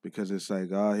because it's like,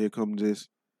 here comes this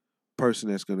person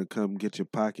that's gonna come get your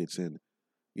pockets, and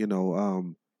You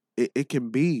know, it can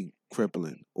be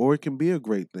crippling or it can be a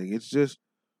great thing. It's just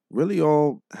really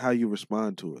all how you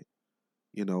respond to it.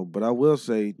 But I will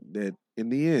say that in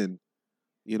the end,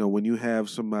 when you have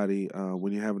somebody,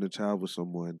 when you're having a child with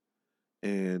someone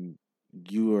and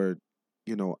you are,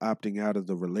 opting out of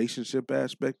the relationship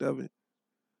aspect of it,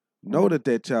 know Hmm.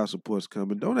 that child support's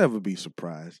coming. Don't ever be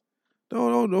surprised.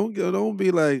 Don't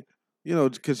be like,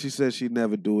 because she says she'd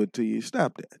never do it to you.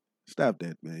 Stop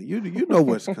that, man. You know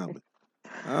what's coming.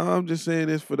 I'm just saying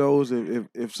this for those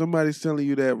if somebody's telling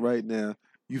you that right now,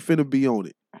 you finna be on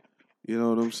it. You know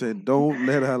what I'm saying? Don't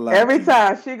let her lie Every to you.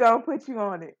 time she gonna put you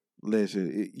on it.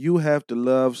 Listen, you have to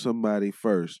love somebody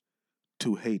first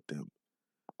to hate them.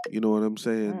 You know what I'm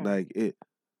saying? Mm. Like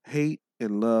hate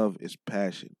and love is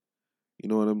passion. You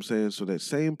know what I'm saying? So that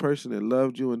same person that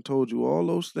loved you and told you all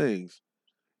those things,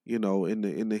 in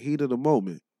the heat of the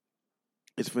moment,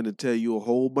 it's finna tell you a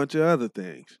whole bunch of other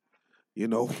things.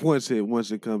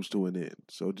 Once it comes to an end.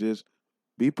 So just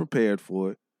be prepared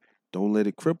for it. Don't let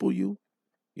it cripple you.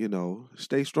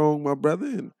 Stay strong, my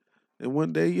brother, and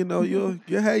one day, you'll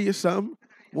have you something.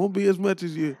 Won't be as much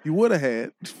as you would have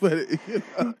had, but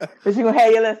But you gonna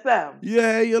have your little something. you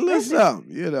had your little Listen,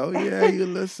 something. You had your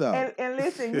little something. and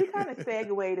listen, you kind of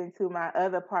segued into my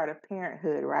other part of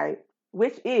parenthood, right?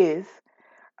 Which is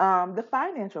the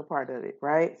financial part of it,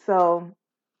 right? So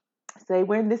say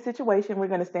we're in this situation, we're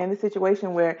going to stay in the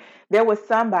situation where there was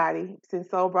somebody, since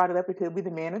Soul brought it up, it could be the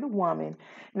man or the woman,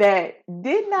 that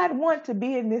did not want to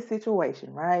be in this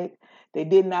situation, right? They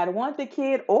did not want the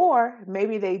kid, or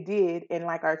maybe they did, and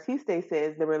like Artiste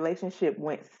says, the relationship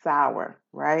went sour,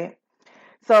 right?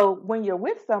 So when you're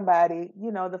with somebody,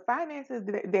 the finances,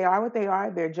 they are what they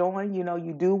are. They're joined,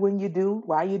 you do when you do,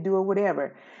 why you do it,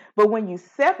 whatever. But when you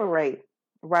separate,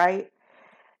 right?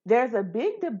 There's a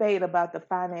big debate about the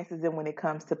finances and when it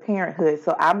comes to parenthood.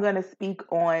 So I'm going to speak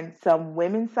on some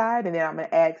women's side, and then I'm going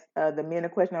to ask the men a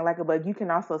question I like it, but you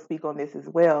can also speak on this as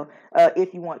well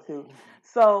if you want to.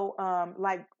 So,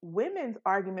 like women's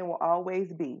argument will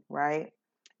always be, right?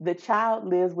 The child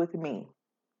lives with me.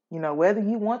 Whether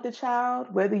you want the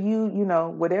child, whether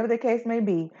whatever the case may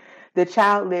be, the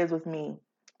child lives with me.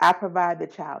 I provide the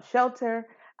child shelter.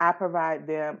 I provide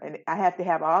them, and I have to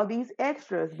have all these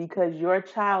extras because your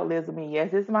child lives with me.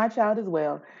 Yes, it's my child as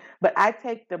well, but I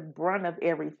take the brunt of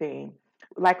everything.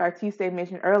 Like Artiste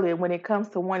mentioned earlier, when it comes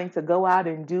to wanting to go out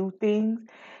and do things,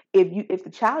 if the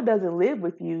child doesn't live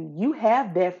with you, you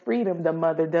have that freedom the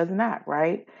mother does not,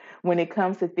 right? When it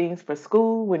comes to things for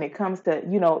school, when it comes to,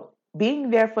 being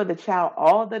there for the child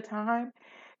all the time,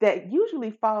 that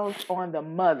usually falls on the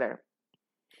mother.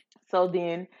 So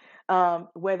then,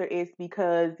 whether it's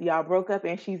because y'all broke up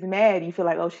and she's mad, you feel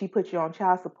like, oh, she put you on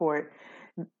child support.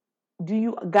 Do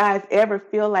you guys ever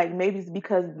feel like maybe it's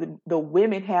because the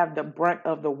women have the brunt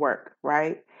of the work,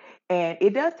 right? And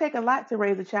it does take a lot to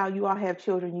raise a child. You all have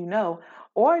children,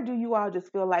 or do you all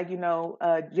just feel like,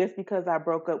 just because I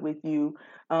broke up with you,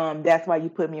 that's why you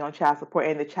put me on child support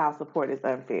and the child support is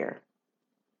unfair?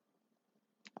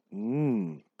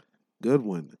 Mm, good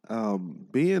one.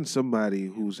 Being somebody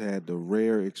who's had the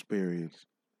rare experience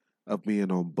of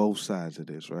being on both sides of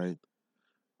this, right?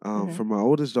 Hmm. For my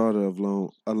oldest daughter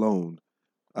alone,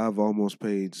 I've almost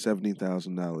paid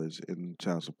 $70,000 in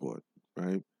child support.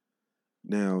 Right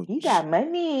now, He got now,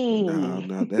 money.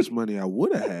 now that's money I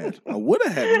would have had. I would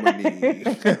have had money,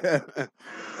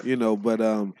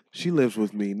 But she lives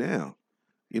with me now.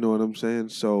 You know what I'm saying?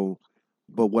 So,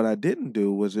 but what I didn't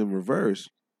do was in reverse,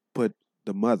 put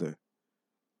the mother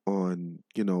on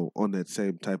that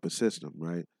same type of system,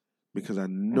 right? Because I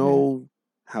Hmm. know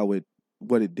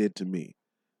what it did to me.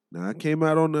 Now I came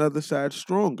out on the other side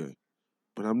stronger,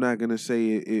 but I'm not gonna say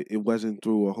it wasn't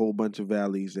through a whole bunch of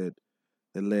valleys that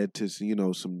led to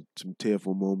some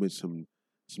tearful moments, some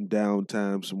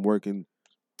downtime, some working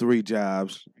three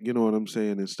jobs, you know what I'm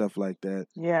saying, and stuff like that,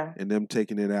 Yeah. and them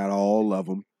taking it out of all of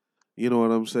them, you know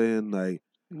what I'm saying? Like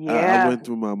I Yeah. went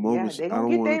through my Yeah. moments. They I gonna don't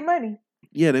get want their to. money.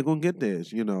 Yeah, they're gonna get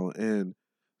theirs, and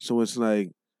so it's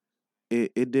like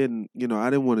it didn't, I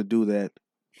didn't want to do that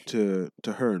to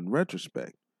her in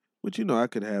retrospect, which I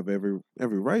could have every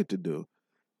right to do,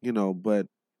 but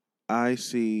I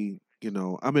see,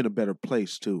 I'm in a better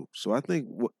place too. So I think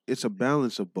it's a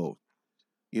balance of both.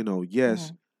 Yes,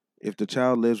 Hmm. if the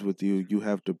child lives with you, you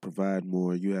have to provide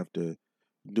more, you have to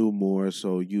do more,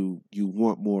 so you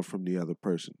want more from the other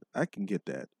person. I can get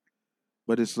that.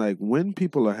 But it's like when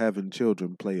people are having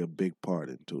children play a big part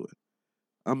into it.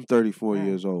 I'm 34 Mm.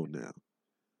 years old now.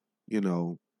 You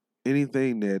know,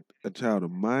 anything that a child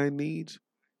of mine needs,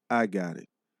 I got it.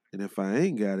 And if I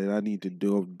ain't got it, I need to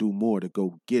do more to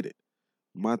go get it.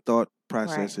 My thought Right.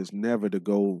 process is never to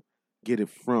go get it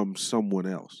from someone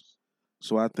else.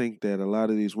 So I think that a lot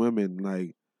of these women,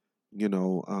 like,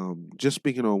 just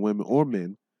speaking on women or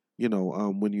men,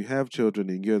 when you have children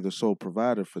and you're the sole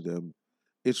provider for them,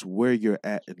 it's where you're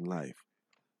at in life.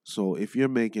 So if you're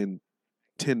making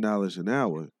 $10 an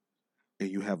hour and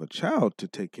you have a child to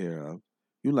take care of,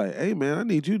 you like, hey man, I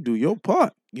need you to do your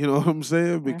part. You know what I'm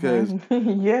saying? Because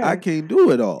I Yes. can't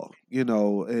do it all.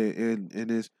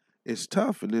 And it's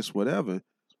tough and it's whatever.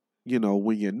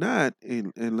 When you're not,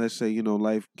 and let's say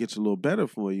life gets a little better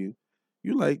for you,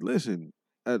 you like, listen,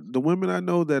 the women I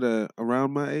know that are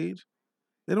around my age,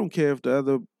 they don't care if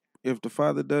the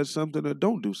father does something or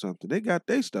don't do something. They got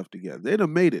their stuff together. They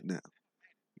done made it now.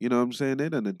 You know what I'm saying? They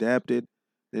done adapted.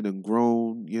 They done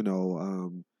grown.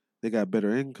 They got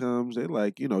better incomes. They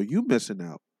like, you missing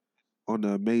out on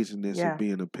the amazingness of Yeah.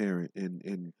 being a parent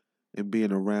and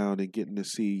being around and getting to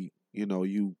see,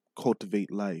 you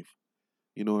cultivate life.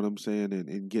 You know what I'm saying?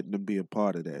 And getting to be a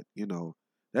part of that.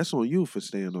 That's on you for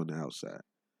staying on the outside.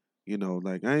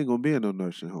 Like I ain't gonna be in no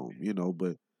nursing home,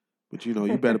 but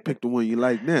you better pick the one you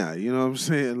like now. You know what I'm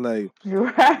saying? Like,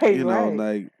 Right. Right.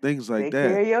 like things like Take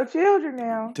care that. of your children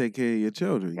now. Take care of your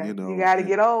children, You got to and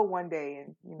get old one day,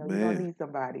 and you're gonna man, need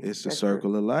somebody. it's the That's true.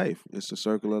 circle of life. It's the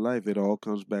circle of life. It all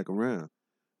comes back around,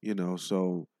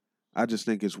 so I just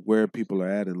think it's where people are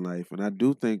at in life. And I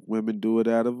do think women do it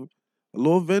out of a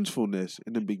little vengefulness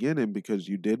in the beginning because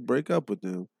you did break up with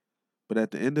them. But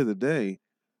at the end of the day,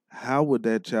 how would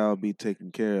that child be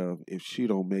taken care of if she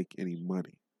don't make any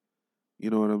money? You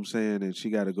know what I'm saying? And she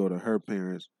got to go to her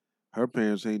parents. Her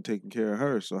parents ain't taking care of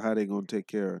her, so how they gonna take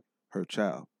care of her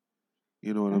child?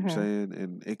 You know what I'm Hmm. saying?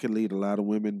 And it can lead a lot of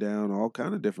women down all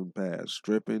kind of different paths,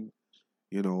 stripping,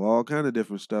 all kind of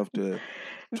different stuff to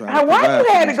try to Why provide you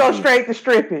for had to these go kids. straight to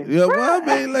stripping? Yeah, well, I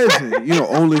Right. mean, listen,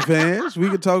 OnlyFans, we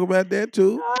can talk about that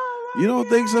too. You Oh don't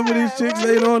think some of my these God. chicks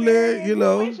Well, ain't on there, you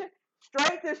went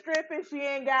straight to stripping. She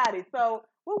ain't got it. So,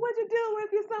 what would you do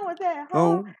if your son was at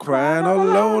home home crying crying all all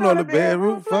alone alone on on the the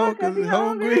bedroom bedroom floor floor because because he he's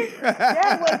hungry. hungry?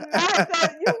 That was not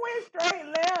so. You went straight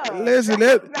left. Listen,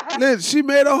 That was not. she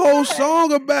made a whole Right.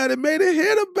 song about it, made a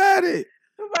hit about it.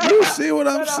 You see what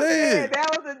I'm But I'm saying saying?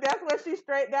 that's what she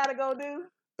straight got to go do.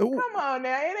 Uh, Come on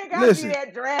now, it ain't got to be Listen,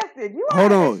 that drastic. You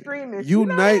hold are an on. extremist. You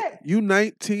know You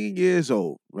 19 years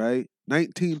old, right?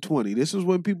 19, 20. This is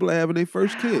when people are having their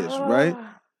first kids, right? that.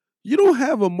 You don't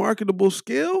have a marketable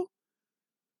skill.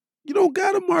 You don't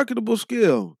got a marketable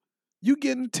skill. You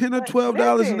getting 10 or But $12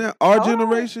 an listen, hour. Our hold on.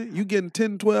 generation, you getting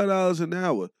 10, $12 an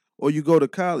hour. Or you go to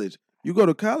college. You go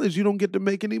to college, you don't get to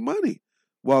make any money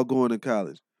while going to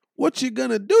college. What you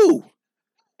gonna do?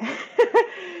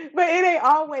 But it ain't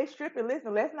always stripping.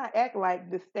 Listen, let's not act like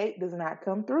the state does not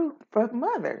come through for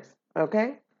mothers.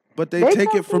 Okay, But they they take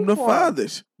come it from through the for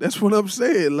fathers. That's what I'm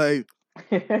saying. Like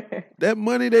them. that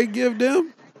money they give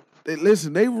them,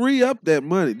 listen, they re-up that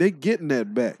money. They getting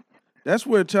that back. That's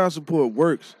where child support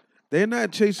works. They're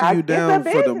not chasing you It's a down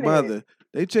for the business. mother.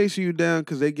 They chasing you down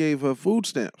because they gave her food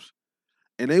stamps.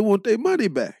 And they want their money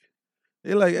back.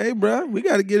 They're like, hey, bro, we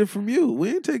got to get it from you. We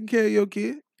ain't taking care of your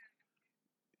kid.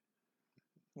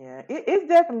 Yeah, it's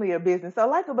definitely a business. So,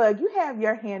 like a bug, you have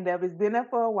your hand up. It's been up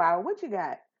for a while. What you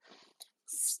got?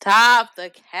 Stop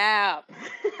the cap.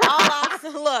 All I'm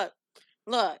saying,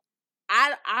 look.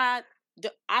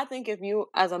 I think if you,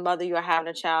 as a mother, you are having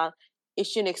a child, it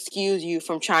shouldn't excuse you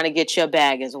from trying to get your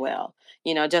bag as well.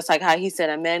 Just like how he said,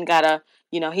 a man gotta,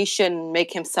 he shouldn't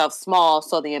make himself small,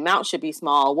 so the amount should be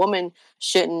small. A woman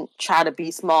shouldn't try to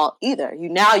be small either.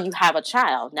 Now you have a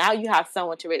child. Now you have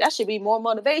someone to raise. That should be more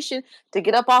motivation to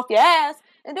get up off your ass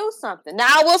and do something. Now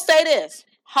I will say this: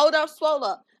 hold up, swole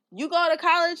up. You go to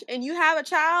college and you have a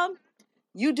child,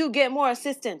 you do get more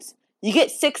assistance. You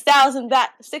get 6,000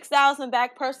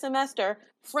 back per semester,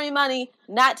 free money,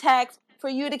 not taxed for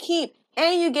you to keep.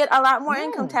 And you get a lot more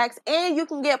income Mm. tax, and you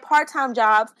can get part-time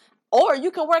jobs, or you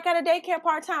can work at a daycare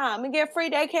part-time and get free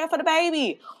daycare for the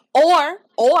baby. Or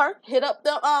hit up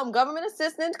the government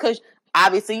assistance, because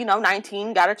obviously,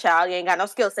 19, got a child, you ain't got no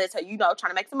skill set, so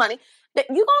trying to make some money. That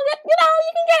you gonna get,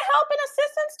 you can get help and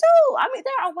assistance too. I mean,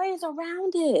 there are ways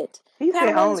around it. He There are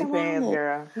said ways around OnlyFans, it.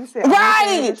 girl. He said OnlyFans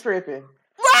Right. and stripping.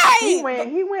 He Right.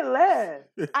 went. He went left.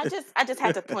 I just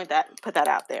had to put that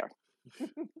out there.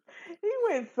 He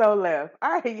went so left.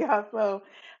 All right, y'all. So,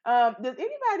 does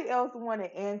anybody else want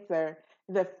to answer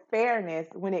the fairness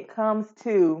when it comes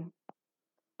to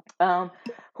um,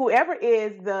 whoever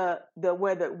is the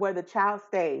where the child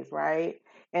stays, right?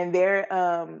 And they're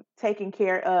taking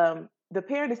care. the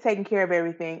parent is taking care of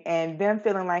everything, and them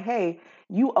feeling like, hey,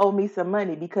 you owe me some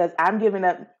money because I'm giving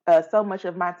up so much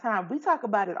of my time. We talk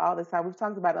about it all the time. We've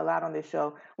talked about it a lot on this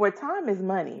show, where time is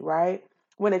money, right?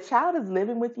 When a child is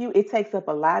living with you, it takes up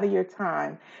a lot of your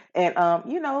time. And,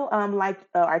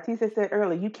 like Artisa said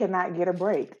earlier, you cannot get a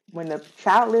break. When the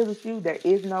child lives with you, there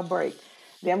is no break.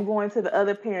 Them going to the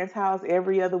other parent's house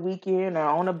every other weekend or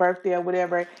on a birthday or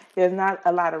whatever, there's not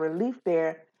a lot of relief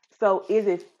there. So is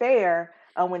it fair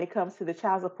when it comes to the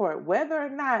child support, whether or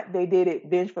not they did it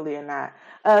vengefully or not?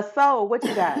 So what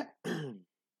you got?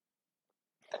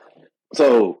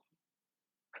 So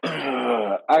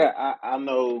I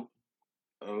know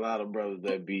a lot of brothers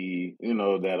that be,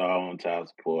 that are on child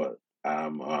support.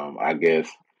 I guess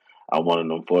I'm one of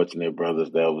them fortunate brothers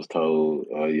that was told,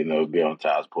 be on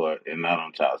child support and not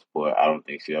on child support. I don't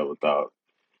think she ever thought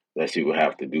that she would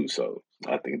have to do so.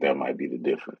 I think that might be the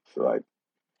difference. Like,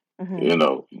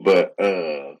 but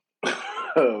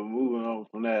moving on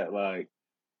from that, like,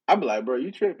 I'd be like, bro,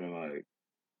 you tripping? Like,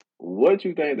 what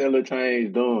you think that little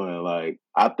change doing? Like,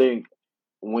 I think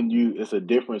it's a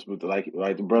difference between,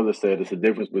 like the brother said, it's a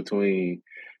difference between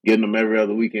getting them every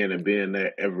other weekend and being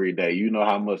there every day. You know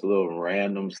how much little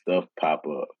random stuff pop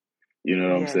up. You know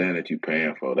what I'm Yes. saying, that you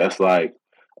paying for. That's like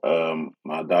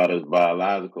my daughter's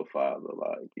biological father.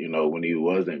 Like, when he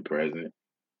wasn't present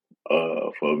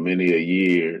for many a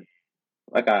year,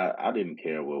 like I didn't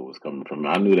care what was coming from him.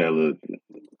 I knew that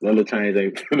little change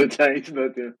ain't gonna change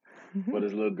nothing. But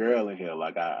this little girl in here,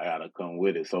 like I gotta come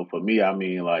with it. So for me, I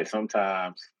mean, like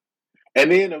sometimes, and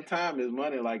then if time is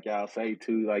money, like y'all say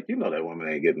too, like that woman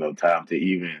ain't getting no time to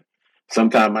even.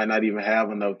 Sometimes might not even have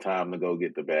enough time to go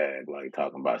get the bag. Like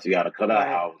talking about, she got to cut her Right.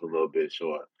 hours a little bit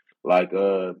short. Like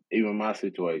even my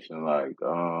situation, like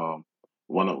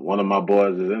one of my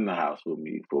boys is in the house with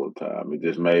me full time. It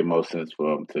just made more sense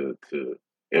for him to.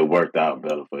 It worked out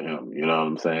better for him. You know what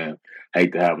I'm saying?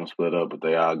 Hate to have them split up, but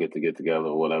they all get together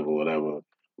or whatever.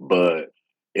 But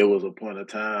it was a point of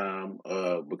time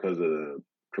because of the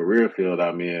career field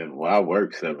I'm in, where I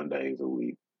work 7 days a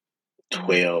week,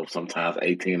 12, sometimes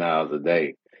 18 hours a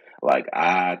day. Like,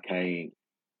 I can't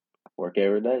work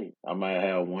every day. I might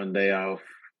have 1 day off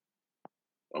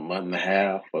a month and a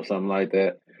half or something like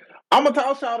that. I'm going to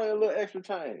toss y'all a little extra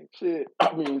change. Shit.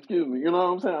 I mean, excuse me. You know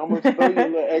what I'm saying? I'm going to throw you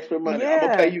a little extra money. I'm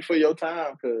going to pay you for your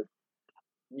time because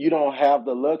you don't have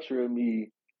the luxury of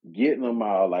me getting them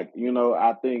all. Like,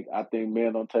 I think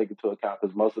men don't take into account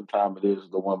because most of the time it is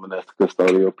the woman that's the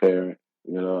custodial parent.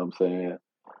 You know what I'm saying?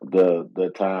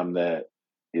 The time that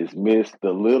is missed,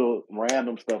 the little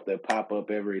random stuff that pop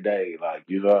up every day. Like,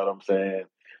 you know what I'm saying?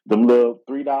 Them little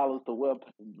 $3 to wear, I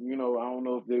don't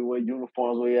know if they wear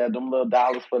uniforms where you had them little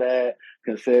dollars for that,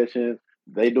 concessions.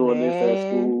 They doing this at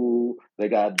school. They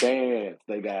got dance.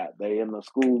 They in the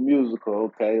school musical.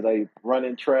 Okay, they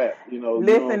running track.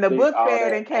 Listen, the book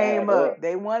fair that that came up.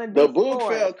 They want to do the book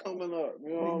fair sports. coming up. You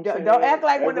know what I'm saying? Don't act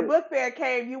like when the book fair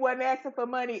came, you wasn't asking for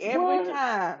money every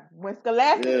time. When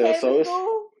Scholastic came to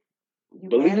school,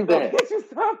 you had to go get you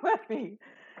some money.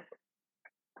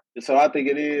 So I think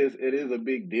it is a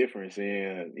big difference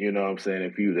in, what I'm saying,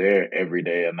 if you're there every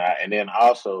day or not. And then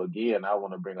also, again, I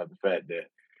want to bring up the fact that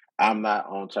I'm not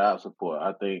on child support.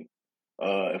 I think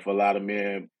if a lot of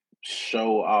men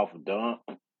show off dump,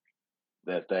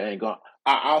 that they ain't going.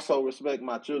 I also respect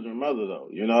my children's mother, though.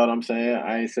 You know what I'm saying?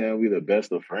 I ain't saying we the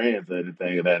best of friends or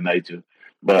anything of that nature,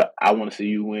 but I want to see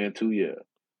you win too, yeah.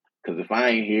 Because if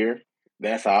I ain't here,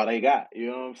 that's all they got. You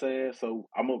know what I'm saying? So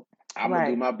I'm gonna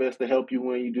do my best to help you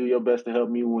win. You do your best to help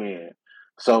me win.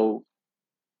 So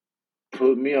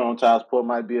put me on child support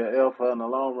might be an L for in the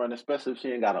long run, especially if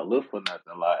she ain't got to look for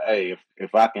nothing. Like, hey,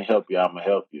 if I can help you, I'm gonna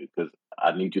help you because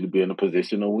I need you to be in a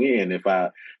position to win. If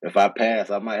I pass,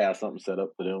 I might have something set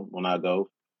up for them when I go,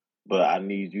 but I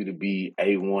need you to be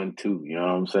A1 too. You know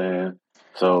what I'm saying?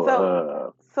 So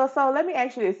let me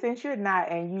ask you this: since you're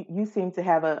not, and you seem to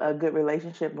have a good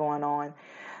relationship going on,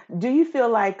 do you feel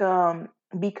like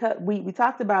because we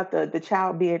talked about the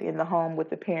child being in the home with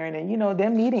the parent and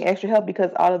them needing extra help because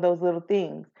all of those little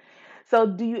things. So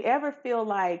do you ever feel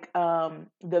like the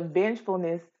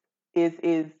vengefulness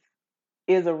is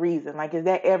a reason? Like, is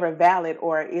that ever valid,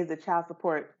 or is the child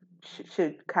support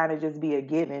should kind of just be a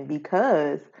given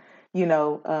because they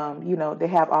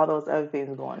have all those other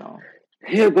things going on?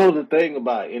 Here goes the thing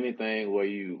about anything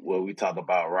where we talk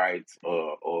about rights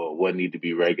or what need to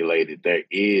be regulated.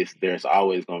 There's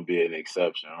always going to be an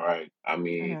exception, right? I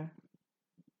mean,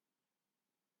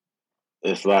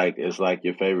 it's like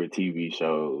your favorite TV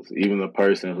shows. Even the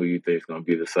person who you think is gonna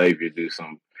be the savior do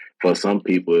some. For some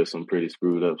people, it's some pretty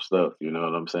screwed up stuff. You know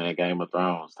what I'm saying? Game of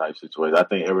Thrones type situation. I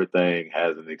think everything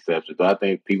has an exception. So I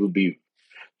think people be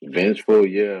vengeful,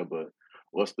 yeah, but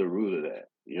what's the root of that?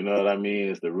 You know what I mean?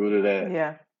 It's the root of that.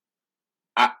 Yeah.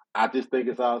 I just think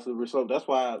it's all super slow. That's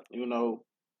why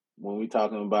when we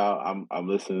talking about, I'm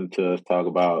listening to us talk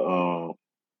about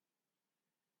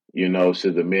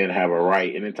should the men have a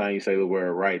right? Anytime you say the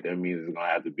word right, that means it's gonna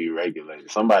have to be regulated.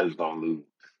 Somebody's gonna lose.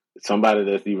 Somebody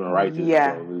that's even righteous is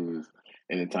Yeah. gonna lose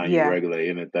anytime you Yeah. regulate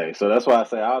anything. So that's why I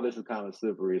say all this is kind of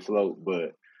slippery slope,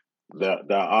 but there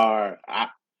are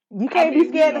You I can't be mean,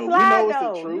 scared to we slide know it's the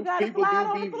though. You truth. gotta People slide do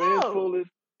on the be floor.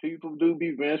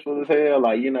 vengeful as hell.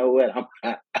 Like, you know what?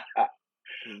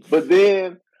 But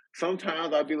then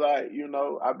sometimes I'd be like,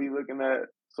 I'd be looking at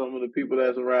some of the people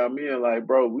that's around me and like,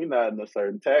 bro, we not in a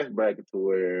certain tax bracket to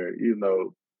where,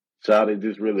 Shawty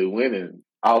just really winning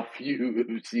off you.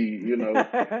 If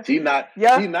she not,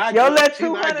 your she not your getting, little she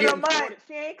not 200 a getting month, 40,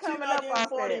 she ain't she coming not up getting off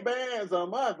 40 that. bands a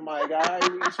month, my guy.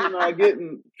 She not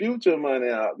getting future money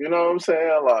out. You know what I'm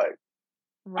saying? Like,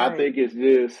 I Right. think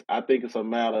it's a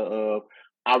matter of,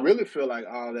 I really feel like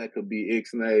all that could be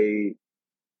ixnayed.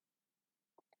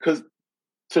 Because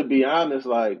to be honest,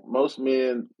 like most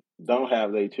men don't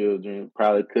have their children,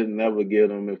 probably couldn't never get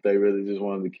them if they really just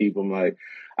wanted to keep them. Like,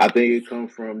 I think it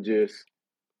comes from just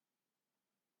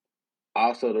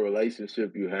also the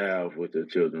relationship you have with your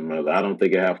children mother. I don't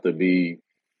think it have to be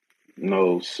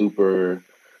super.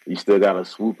 You still got to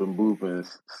swoop and boop and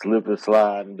slip and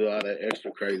slide and do all that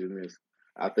extra craziness.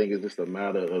 I think it's just a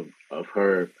matter of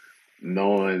her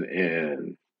knowing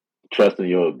and trusting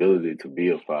your ability to be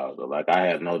a father. Like, I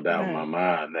had no doubt in my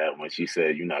mind that when she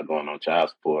said you're not going on child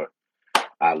support,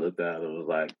 I looked at it and was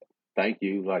like, thank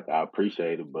you. Like, I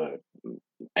appreciate it, but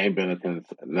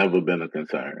never been a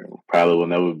concern. Probably will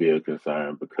never be a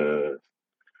concern because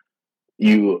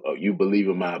you believe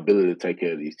in my ability to take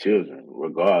care of these children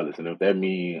regardless. And if that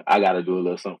means I got to do a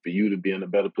little something for you to be in a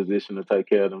better position to take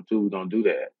care of them too, we're going to do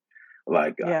that.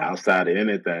 Like, outside of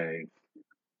anything,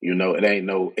 it ain't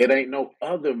no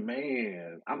other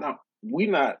man. We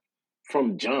not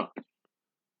from jump.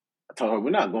 I told her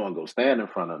we're not going to go stand in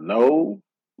front of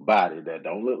nobody that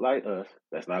don't look like us.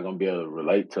 That's not going to be able to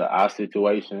relate to our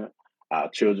situation, our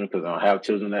children, because I don't have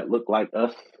children that look like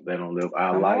us. They don't live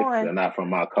our Come life. on. They're not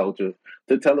from our culture.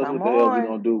 To tell us Come what the hell we're on.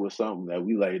 going to do with something that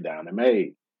we laid down and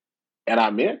made. And I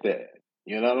meant that.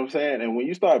 You know what I'm saying? And when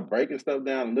you start breaking stuff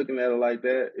down and looking at it like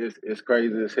that, it's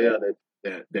crazy as hell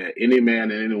that any man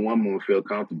and any woman would feel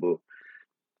comfortable,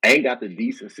 ain't got the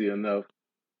decency enough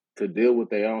to deal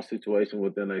with their own situation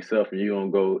within themselves, and you're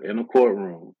gonna go in a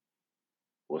courtroom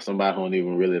where somebody don't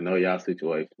even really know y'all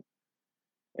situation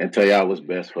and tell y'all what's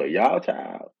best for y'all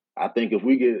child. I think if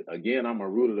we get, again, I'm a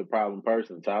root of the problem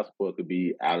person, child support could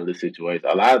be out of the situation.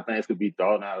 A lot of things could be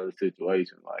thrown out of the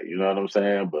situation, like, you know what I'm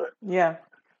saying? But Yeah.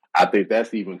 I think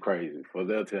that's even crazy. For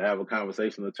them to have a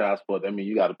conversation of child support, I mean,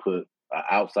 you got to put an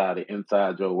outsider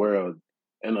inside your world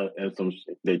in some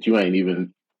shit that you ain't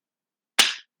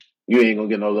gonna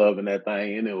get no love in that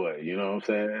thing anyway. You know what I'm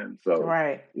saying? So,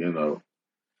 Right.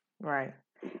 Right.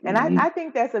 And I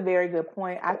think that's a very good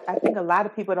point. I think a lot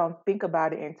of people don't think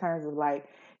about it in terms of like,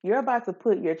 you're about to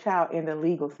put your child in the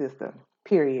legal system,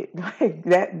 period. Like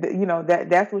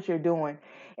that's what you're doing.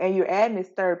 And you're adding this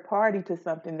third party to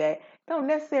something that don't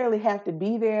necessarily have to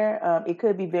be there. It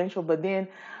could be vengeful, but then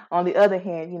on the other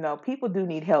hand, people do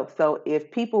need help. So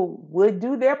if people would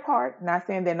do their part, not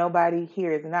saying that nobody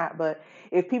here is not, but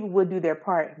if people would do their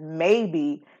part,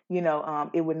 maybe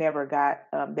it would never got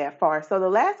that far. So the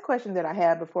last question that I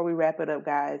have before we wrap it up,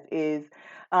 guys, is,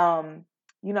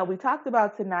 we talked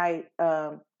about tonight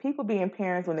people being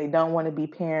parents when they don't want to be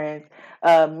parents,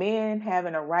 men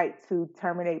having a right to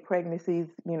terminate pregnancies,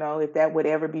 if that would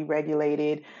ever be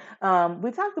regulated.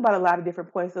 We talked about a lot of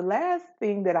different points. The last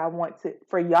thing that I want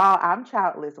for y'all, I'm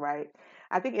childless, right?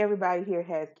 I think everybody here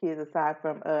has kids aside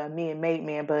from me and Mate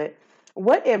Man, but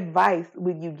what advice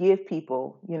would you give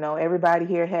people? Everybody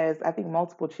here has, I think,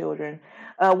 multiple children.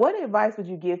 What advice would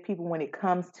you give people when it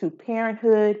comes to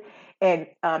parenthood and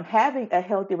having a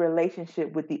healthy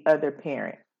relationship with the other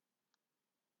parent?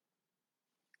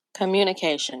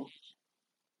 Communication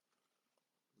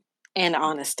and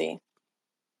honesty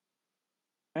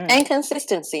and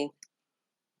consistency.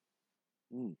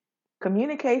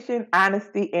 Communication,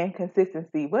 honesty, and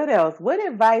consistency. What else? What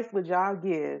advice would y'all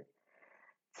give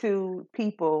to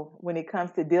people when it comes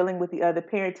to dealing with the other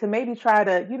parent to maybe try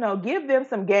to, give them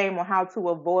some game on how to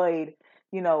avoid,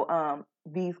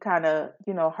 these kind of,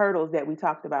 hurdles that we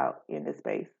talked about in this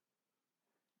space?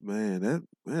 Man,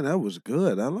 that was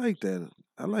good. I like that.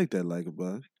 I like that, like a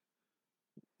bug.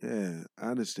 Yeah,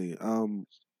 honesty.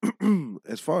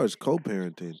 As far as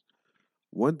co-parenting,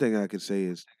 one thing I could say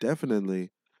is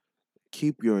definitely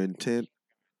keep your intent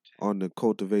on the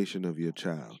cultivation of your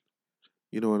child.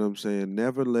 You know what I'm saying?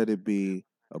 Never let it be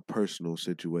a personal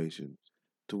situation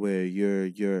to where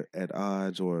you're at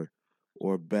odds or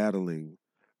battling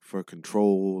for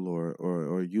control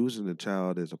or using the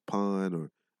child as a pawn or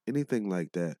anything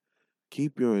like that.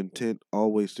 Keep your intent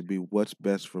always to be what's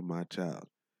best for my child.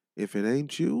 If it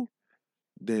ain't you,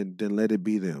 then let it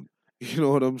be them. You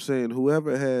know what I'm saying?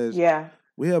 Whoever has Yeah.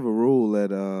 we have a rule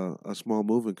at a small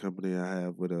moving company I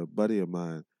have with a buddy of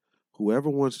mine. Whoever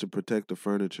wants to protect the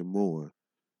furniture more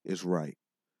is right.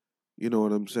 You know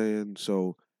what I'm saying?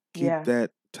 So keep Yeah.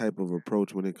 that type of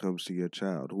approach when it comes to your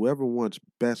child. Whoever wants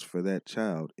best for that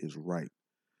child is right.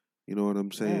 You know what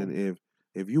I'm saying? Mm.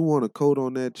 If you want a coat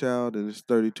on that child and it's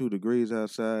 32 degrees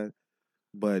outside,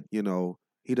 but he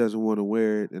doesn't want to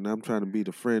wear it and I'm trying to be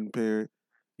the friend parent,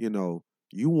 you know,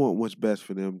 you want what's best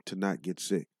for them to not get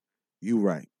sick. You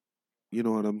right. You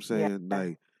know what I'm Yeah. saying?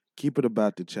 Like, keep it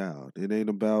about the child. It ain't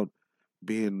about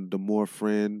being the more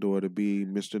friend or to be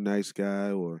Mr. Nice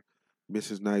Guy or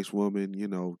Mrs. Nice Woman.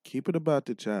 Keep it about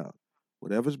the child.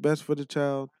 Whatever's best for the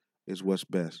child is what's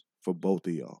best for both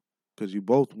of y'all. Because you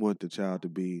both want the child to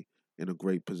be in a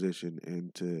great position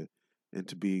and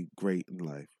to be great in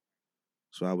life.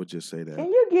 So I would just say that. Can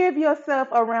you give yourself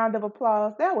a round of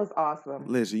applause? That was awesome.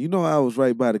 Listen, I was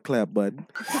right by the clap button.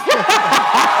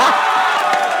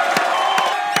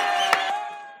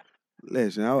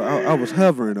 Listen, I was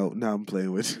hovering. Oh, now I'm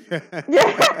playing with you.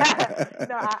 Yeah.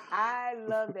 No, I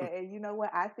love that. And you know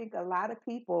what? I think a lot of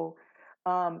people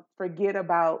forget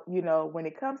about, when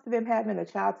it comes to them having a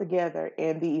child together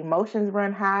and the emotions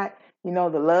run high, the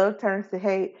love turns to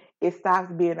hate, it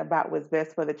stops being about what's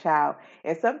best for the child.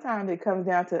 And sometimes it comes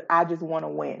down to, I just want to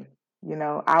win.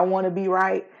 I want to be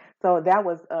right. So that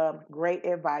was great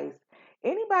advice.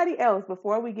 Anybody else,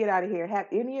 before we get out of here, have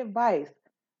any advice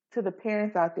to the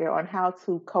parents out there on how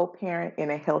to co-parent in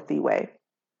a healthy way?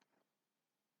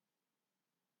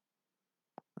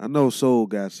 I know Soul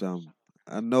got some.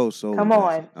 I know Soul Come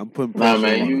got some. on. I'm putting Nah, pressure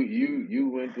man, on her. you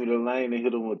went through the lane and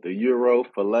hit them with the Euro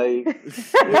fillet with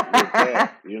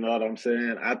that. You know what I'm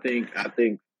saying? I think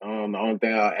the only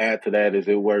thing I'll add to that is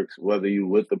it works whether you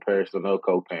with the person or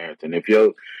co-parent. And if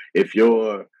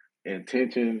your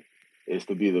intention is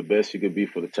to be the best you could be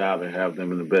for the child and have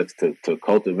them in the best to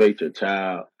cultivate your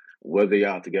child, whether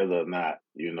y'all together or not,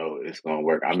 it's gonna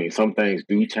work. I mean, some things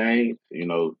do change.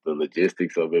 The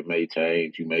logistics of it may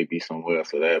change. You may be somewhere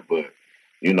else or that, but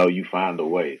you find a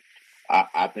way.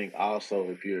 I think also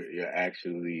if you're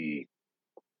actually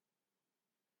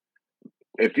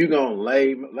if you're gonna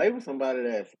lay with somebody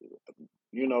that's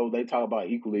they talk about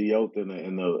equally yoked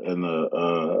in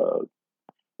the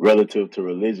relative to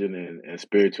religion and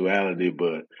spirituality,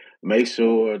 but make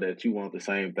sure that you want the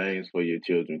same things for your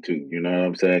children too. You know what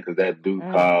I'm saying? Because that do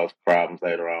Mm, cause problems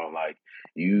later on. Like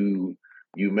you,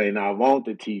 you may not want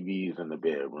the TVs in the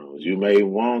bedrooms. You may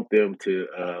want them to.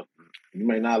 You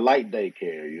may not like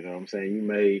daycare. You know what I'm saying? You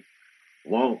may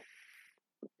want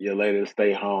your lady to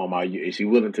stay home. Is she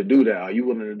willing to do that? Are you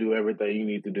willing to do everything you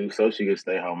need to do so she can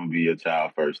stay home and be your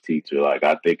child first teacher? Like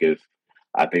I think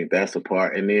that's a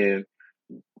part. And then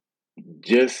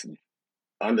just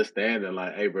understanding,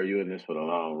 like, hey, bro, you're in this for the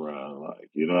long run. Like,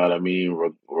 you know what I mean?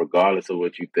 Regardless of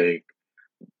what you think,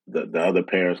 the other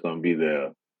parent's gonna be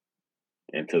there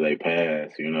until they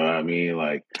pass. You know what I mean?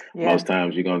 Like yeah. most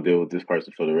times you're gonna deal with this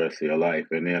person for the rest of your life.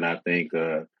 And then I think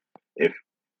if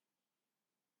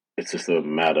it's just a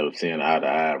matter of seeing eye to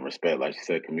eye and respect, like you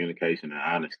said, communication and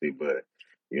honesty. But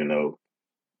you know,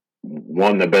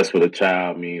 wanting the best for the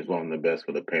child means wanting the best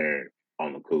for the parent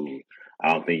on the cool.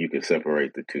 I don't think you can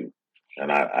separate the two,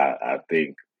 and I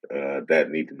think that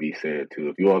needs to be said too.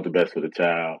 If you want the best for the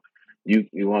child, you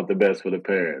want the best for the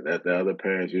parent. That the other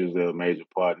parents usually a major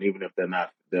part, and even if they're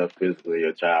not there physically,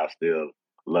 your child still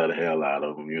love the hell out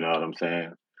of them. You know what I'm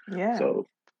saying? Yeah. So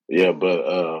yeah,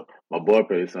 but my boy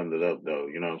pretty summed it up though.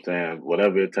 You know what I'm saying?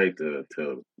 Whatever it takes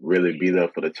to really be there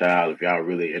for the child. If y'all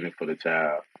really in it for the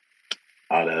child,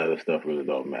 all that other stuff really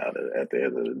don't matter at the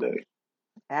end of the day.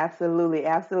 Absolutely,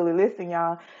 absolutely. Listen,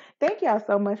 y'all, thank y'all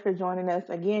so much for joining us.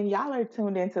 Again, y'all are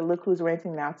tuned in to Look Who's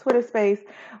Renting Now Twitter space,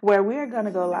 where we are going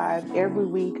to go live every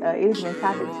week. It has been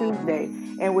Topic Tuesday,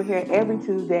 and we're here every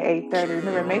Tuesday, 8:30.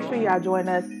 Remember, make sure y'all join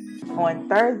us on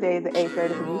Thursdays at 8:30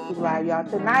 for Music Live, y'all.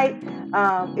 Tonight,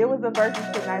 it was a versus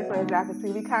tonight, so as y'all can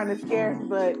see, we kind of scarce,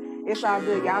 but it's all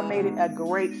good. Y'all made it a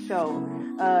great show.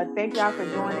 Thank y'all for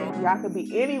joining. Y'all could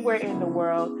be anywhere in the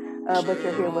world. but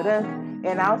you're here with us.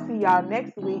 And I'll see y'all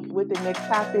next week with the next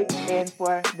topic and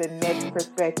for the next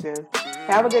perspective.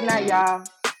 Have a good night, y'all.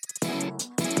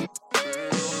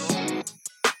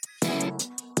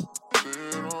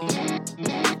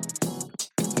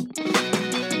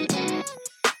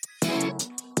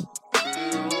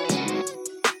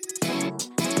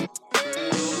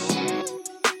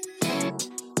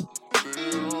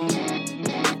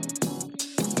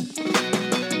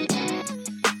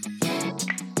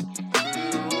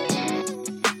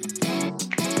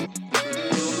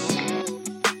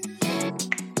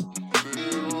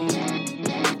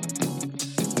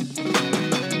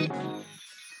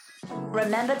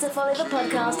 Remember to follow the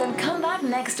podcast and come back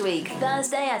next week,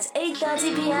 Thursday at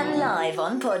 8:30 p.m. live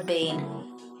on Podbean.